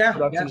 no, Ariane's yeah,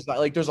 production yeah. design.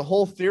 Like there's a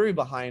whole theory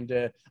behind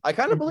it. I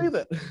kind of Mhm. believe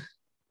it.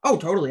 Oh,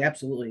 totally,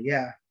 absolutely,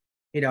 yeah.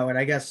 And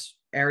I guess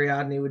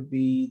Ariadne would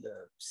be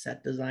the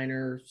set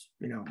designer,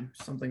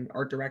 something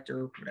art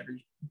director, whatever.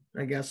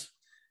 I guess.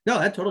 No,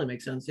 that totally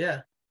makes sense.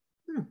 Yeah.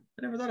 I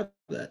never thought of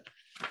that.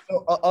 So,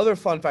 other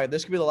fun fact.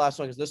 This could be the last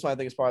one because this one I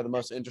think is probably the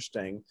most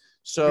interesting.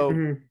 So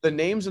Mhm. the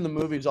names in the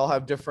movies all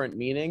have different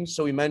meanings.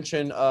 So we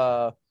mentioned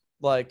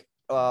like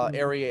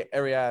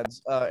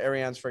Ariads,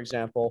 for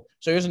example.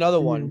 So here's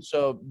another one. Mhm.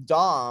 So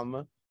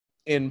Dom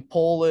in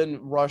Poland,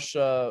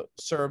 Russia,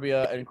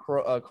 Serbia, and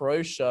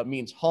Croatia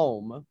means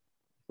home,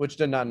 which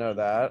did not know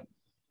that.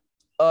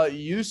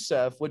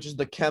 Yusef, which is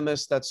the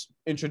chemist that's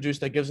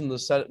introduced that gives him the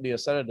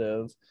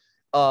sedative.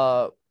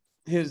 Uh,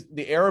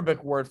 the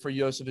Arabic word for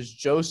Yosef is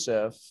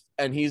Joseph,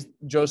 and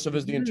Joseph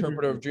is the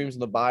interpreter of Mhm. dreams in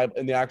the Bible,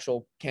 in the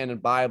actual canon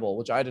Bible,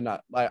 which I did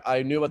not.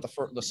 I knew about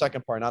the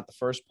second part, not the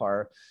first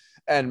part.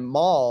 And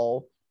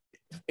Mal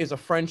is a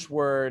French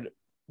word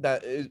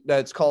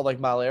that's called like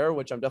malheur,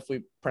 which I'm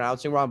definitely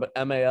pronouncing wrong, but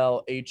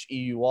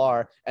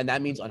Malheur, and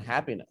that means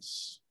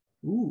unhappiness.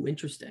 Ooh,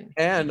 interesting.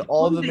 And It's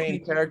all funny the that main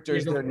yeah,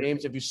 characters, go their for it.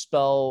 names, if you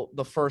spell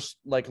the first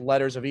like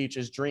letters of each,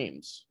 is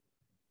dreams.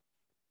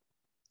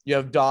 You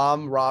have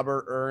Dom,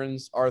 Robert,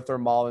 Ernst, Arthur,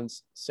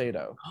 Mullins,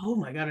 Sato, Oh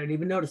my god, I didn't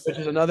even notice which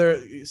is that.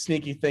 another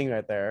sneaky thing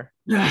right there.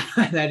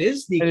 That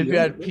is And if sneaky. you Oh,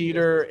 had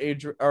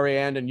Peter,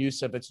 Ariane, and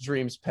Yusuf, it's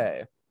Dreams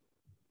Pay,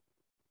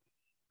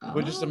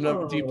 which is some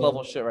deep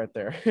level oh, shit right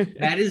there.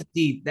 that is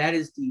deep. That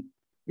is deep.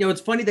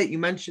 It's funny that you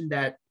mentioned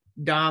that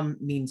Dom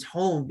means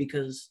home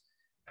because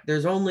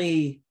there's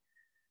only,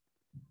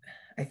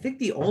 I think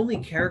the only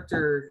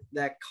character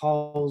that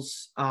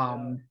calls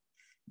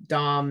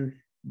Dom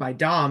by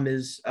Dom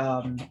is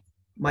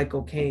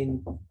Michael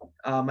Caine,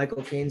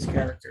 Michael Caine's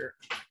character.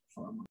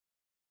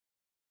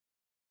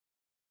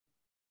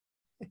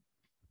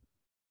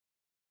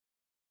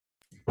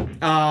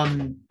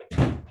 Um,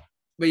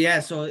 but yeah,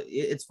 so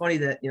it's funny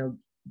that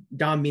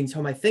Dom means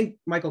home. I think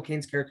Michael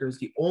Caine's character is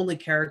the only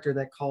character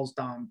that calls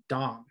Dom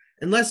Dom,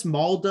 unless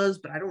Maul does,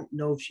 but I don't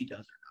know if she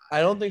does. I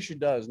don't think she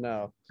does.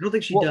 No. I don't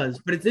think she Well, does,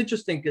 but it's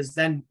interesting because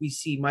then we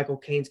see Michael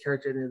Caine's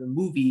character in the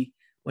movie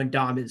when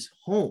Dom is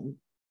home.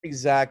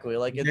 exactly.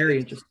 Like Very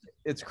interesting.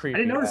 it's I didn't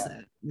creepy. notice Yeah.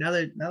 that. Now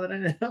that I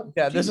know.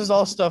 Yeah. This Jeez. is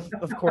all stuff,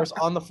 of course,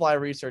 on the fly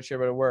research here,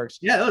 but it works.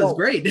 Yeah, that was So,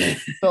 great.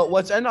 so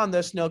let's end on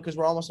this note because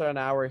we're almost at an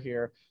hour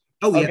here.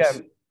 Oh yes.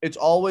 Again, it's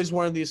always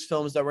one of these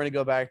films that we're going to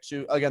go back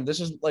to. Again, this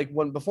is like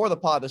before the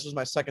pod, this was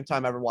my second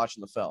time ever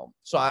watching the film.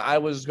 So I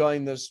was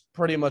going this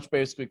pretty much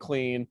basically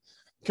clean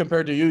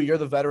compared to you. You're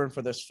the veteran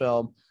for this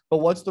film. But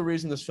what's the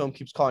reason this film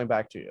keeps calling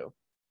back to you?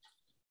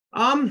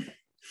 I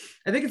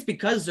think it's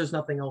because there's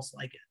nothing else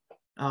like it.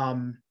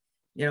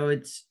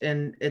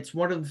 It's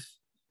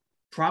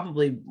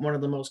probably one of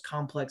the most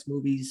complex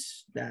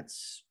movies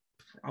that's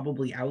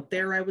probably out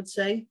there, I would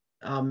say,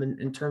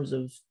 in terms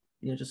of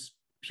just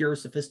pure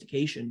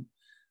sophistication.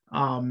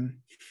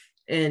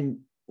 And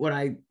what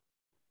I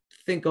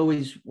think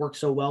always works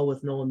so well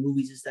with Nolan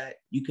movies is that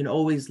you can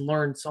always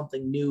learn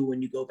something new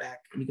when you go back,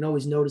 and you can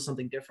always notice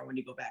something different when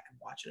you go back and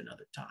watch it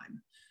another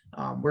time.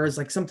 Whereas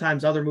like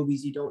sometimes other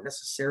movies you don't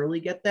necessarily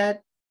get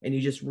that, and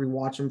you just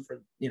rewatch them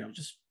for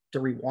just to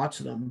rewatch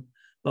them.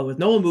 But with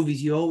Nolan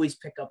movies, you always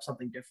pick up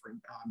something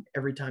different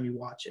every time you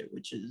watch it,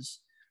 which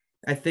is,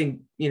 I think,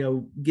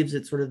 gives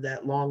it sort of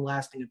that long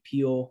lasting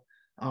appeal.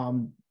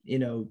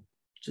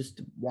 Just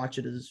to watch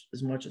it as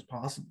much as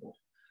possible.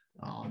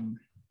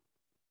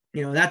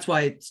 That's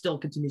why it still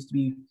continues to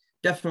be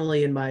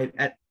definitely in my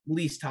at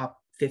least top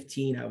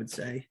 15, I would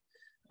say.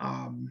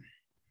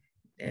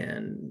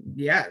 And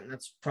yeah,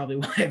 that's probably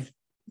why I've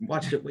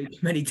watched it way too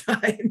many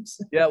times.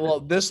 Yeah,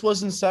 well, this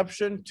was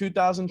Inception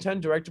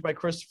 2010, directed by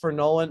Christopher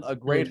Nolan, a Oh,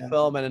 great yeah.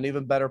 film and an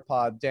even better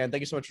pod. Dan,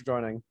 thank you so much for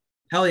joining.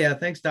 Hell yeah.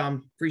 Thanks,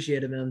 Dom.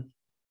 Appreciate it,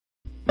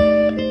 man.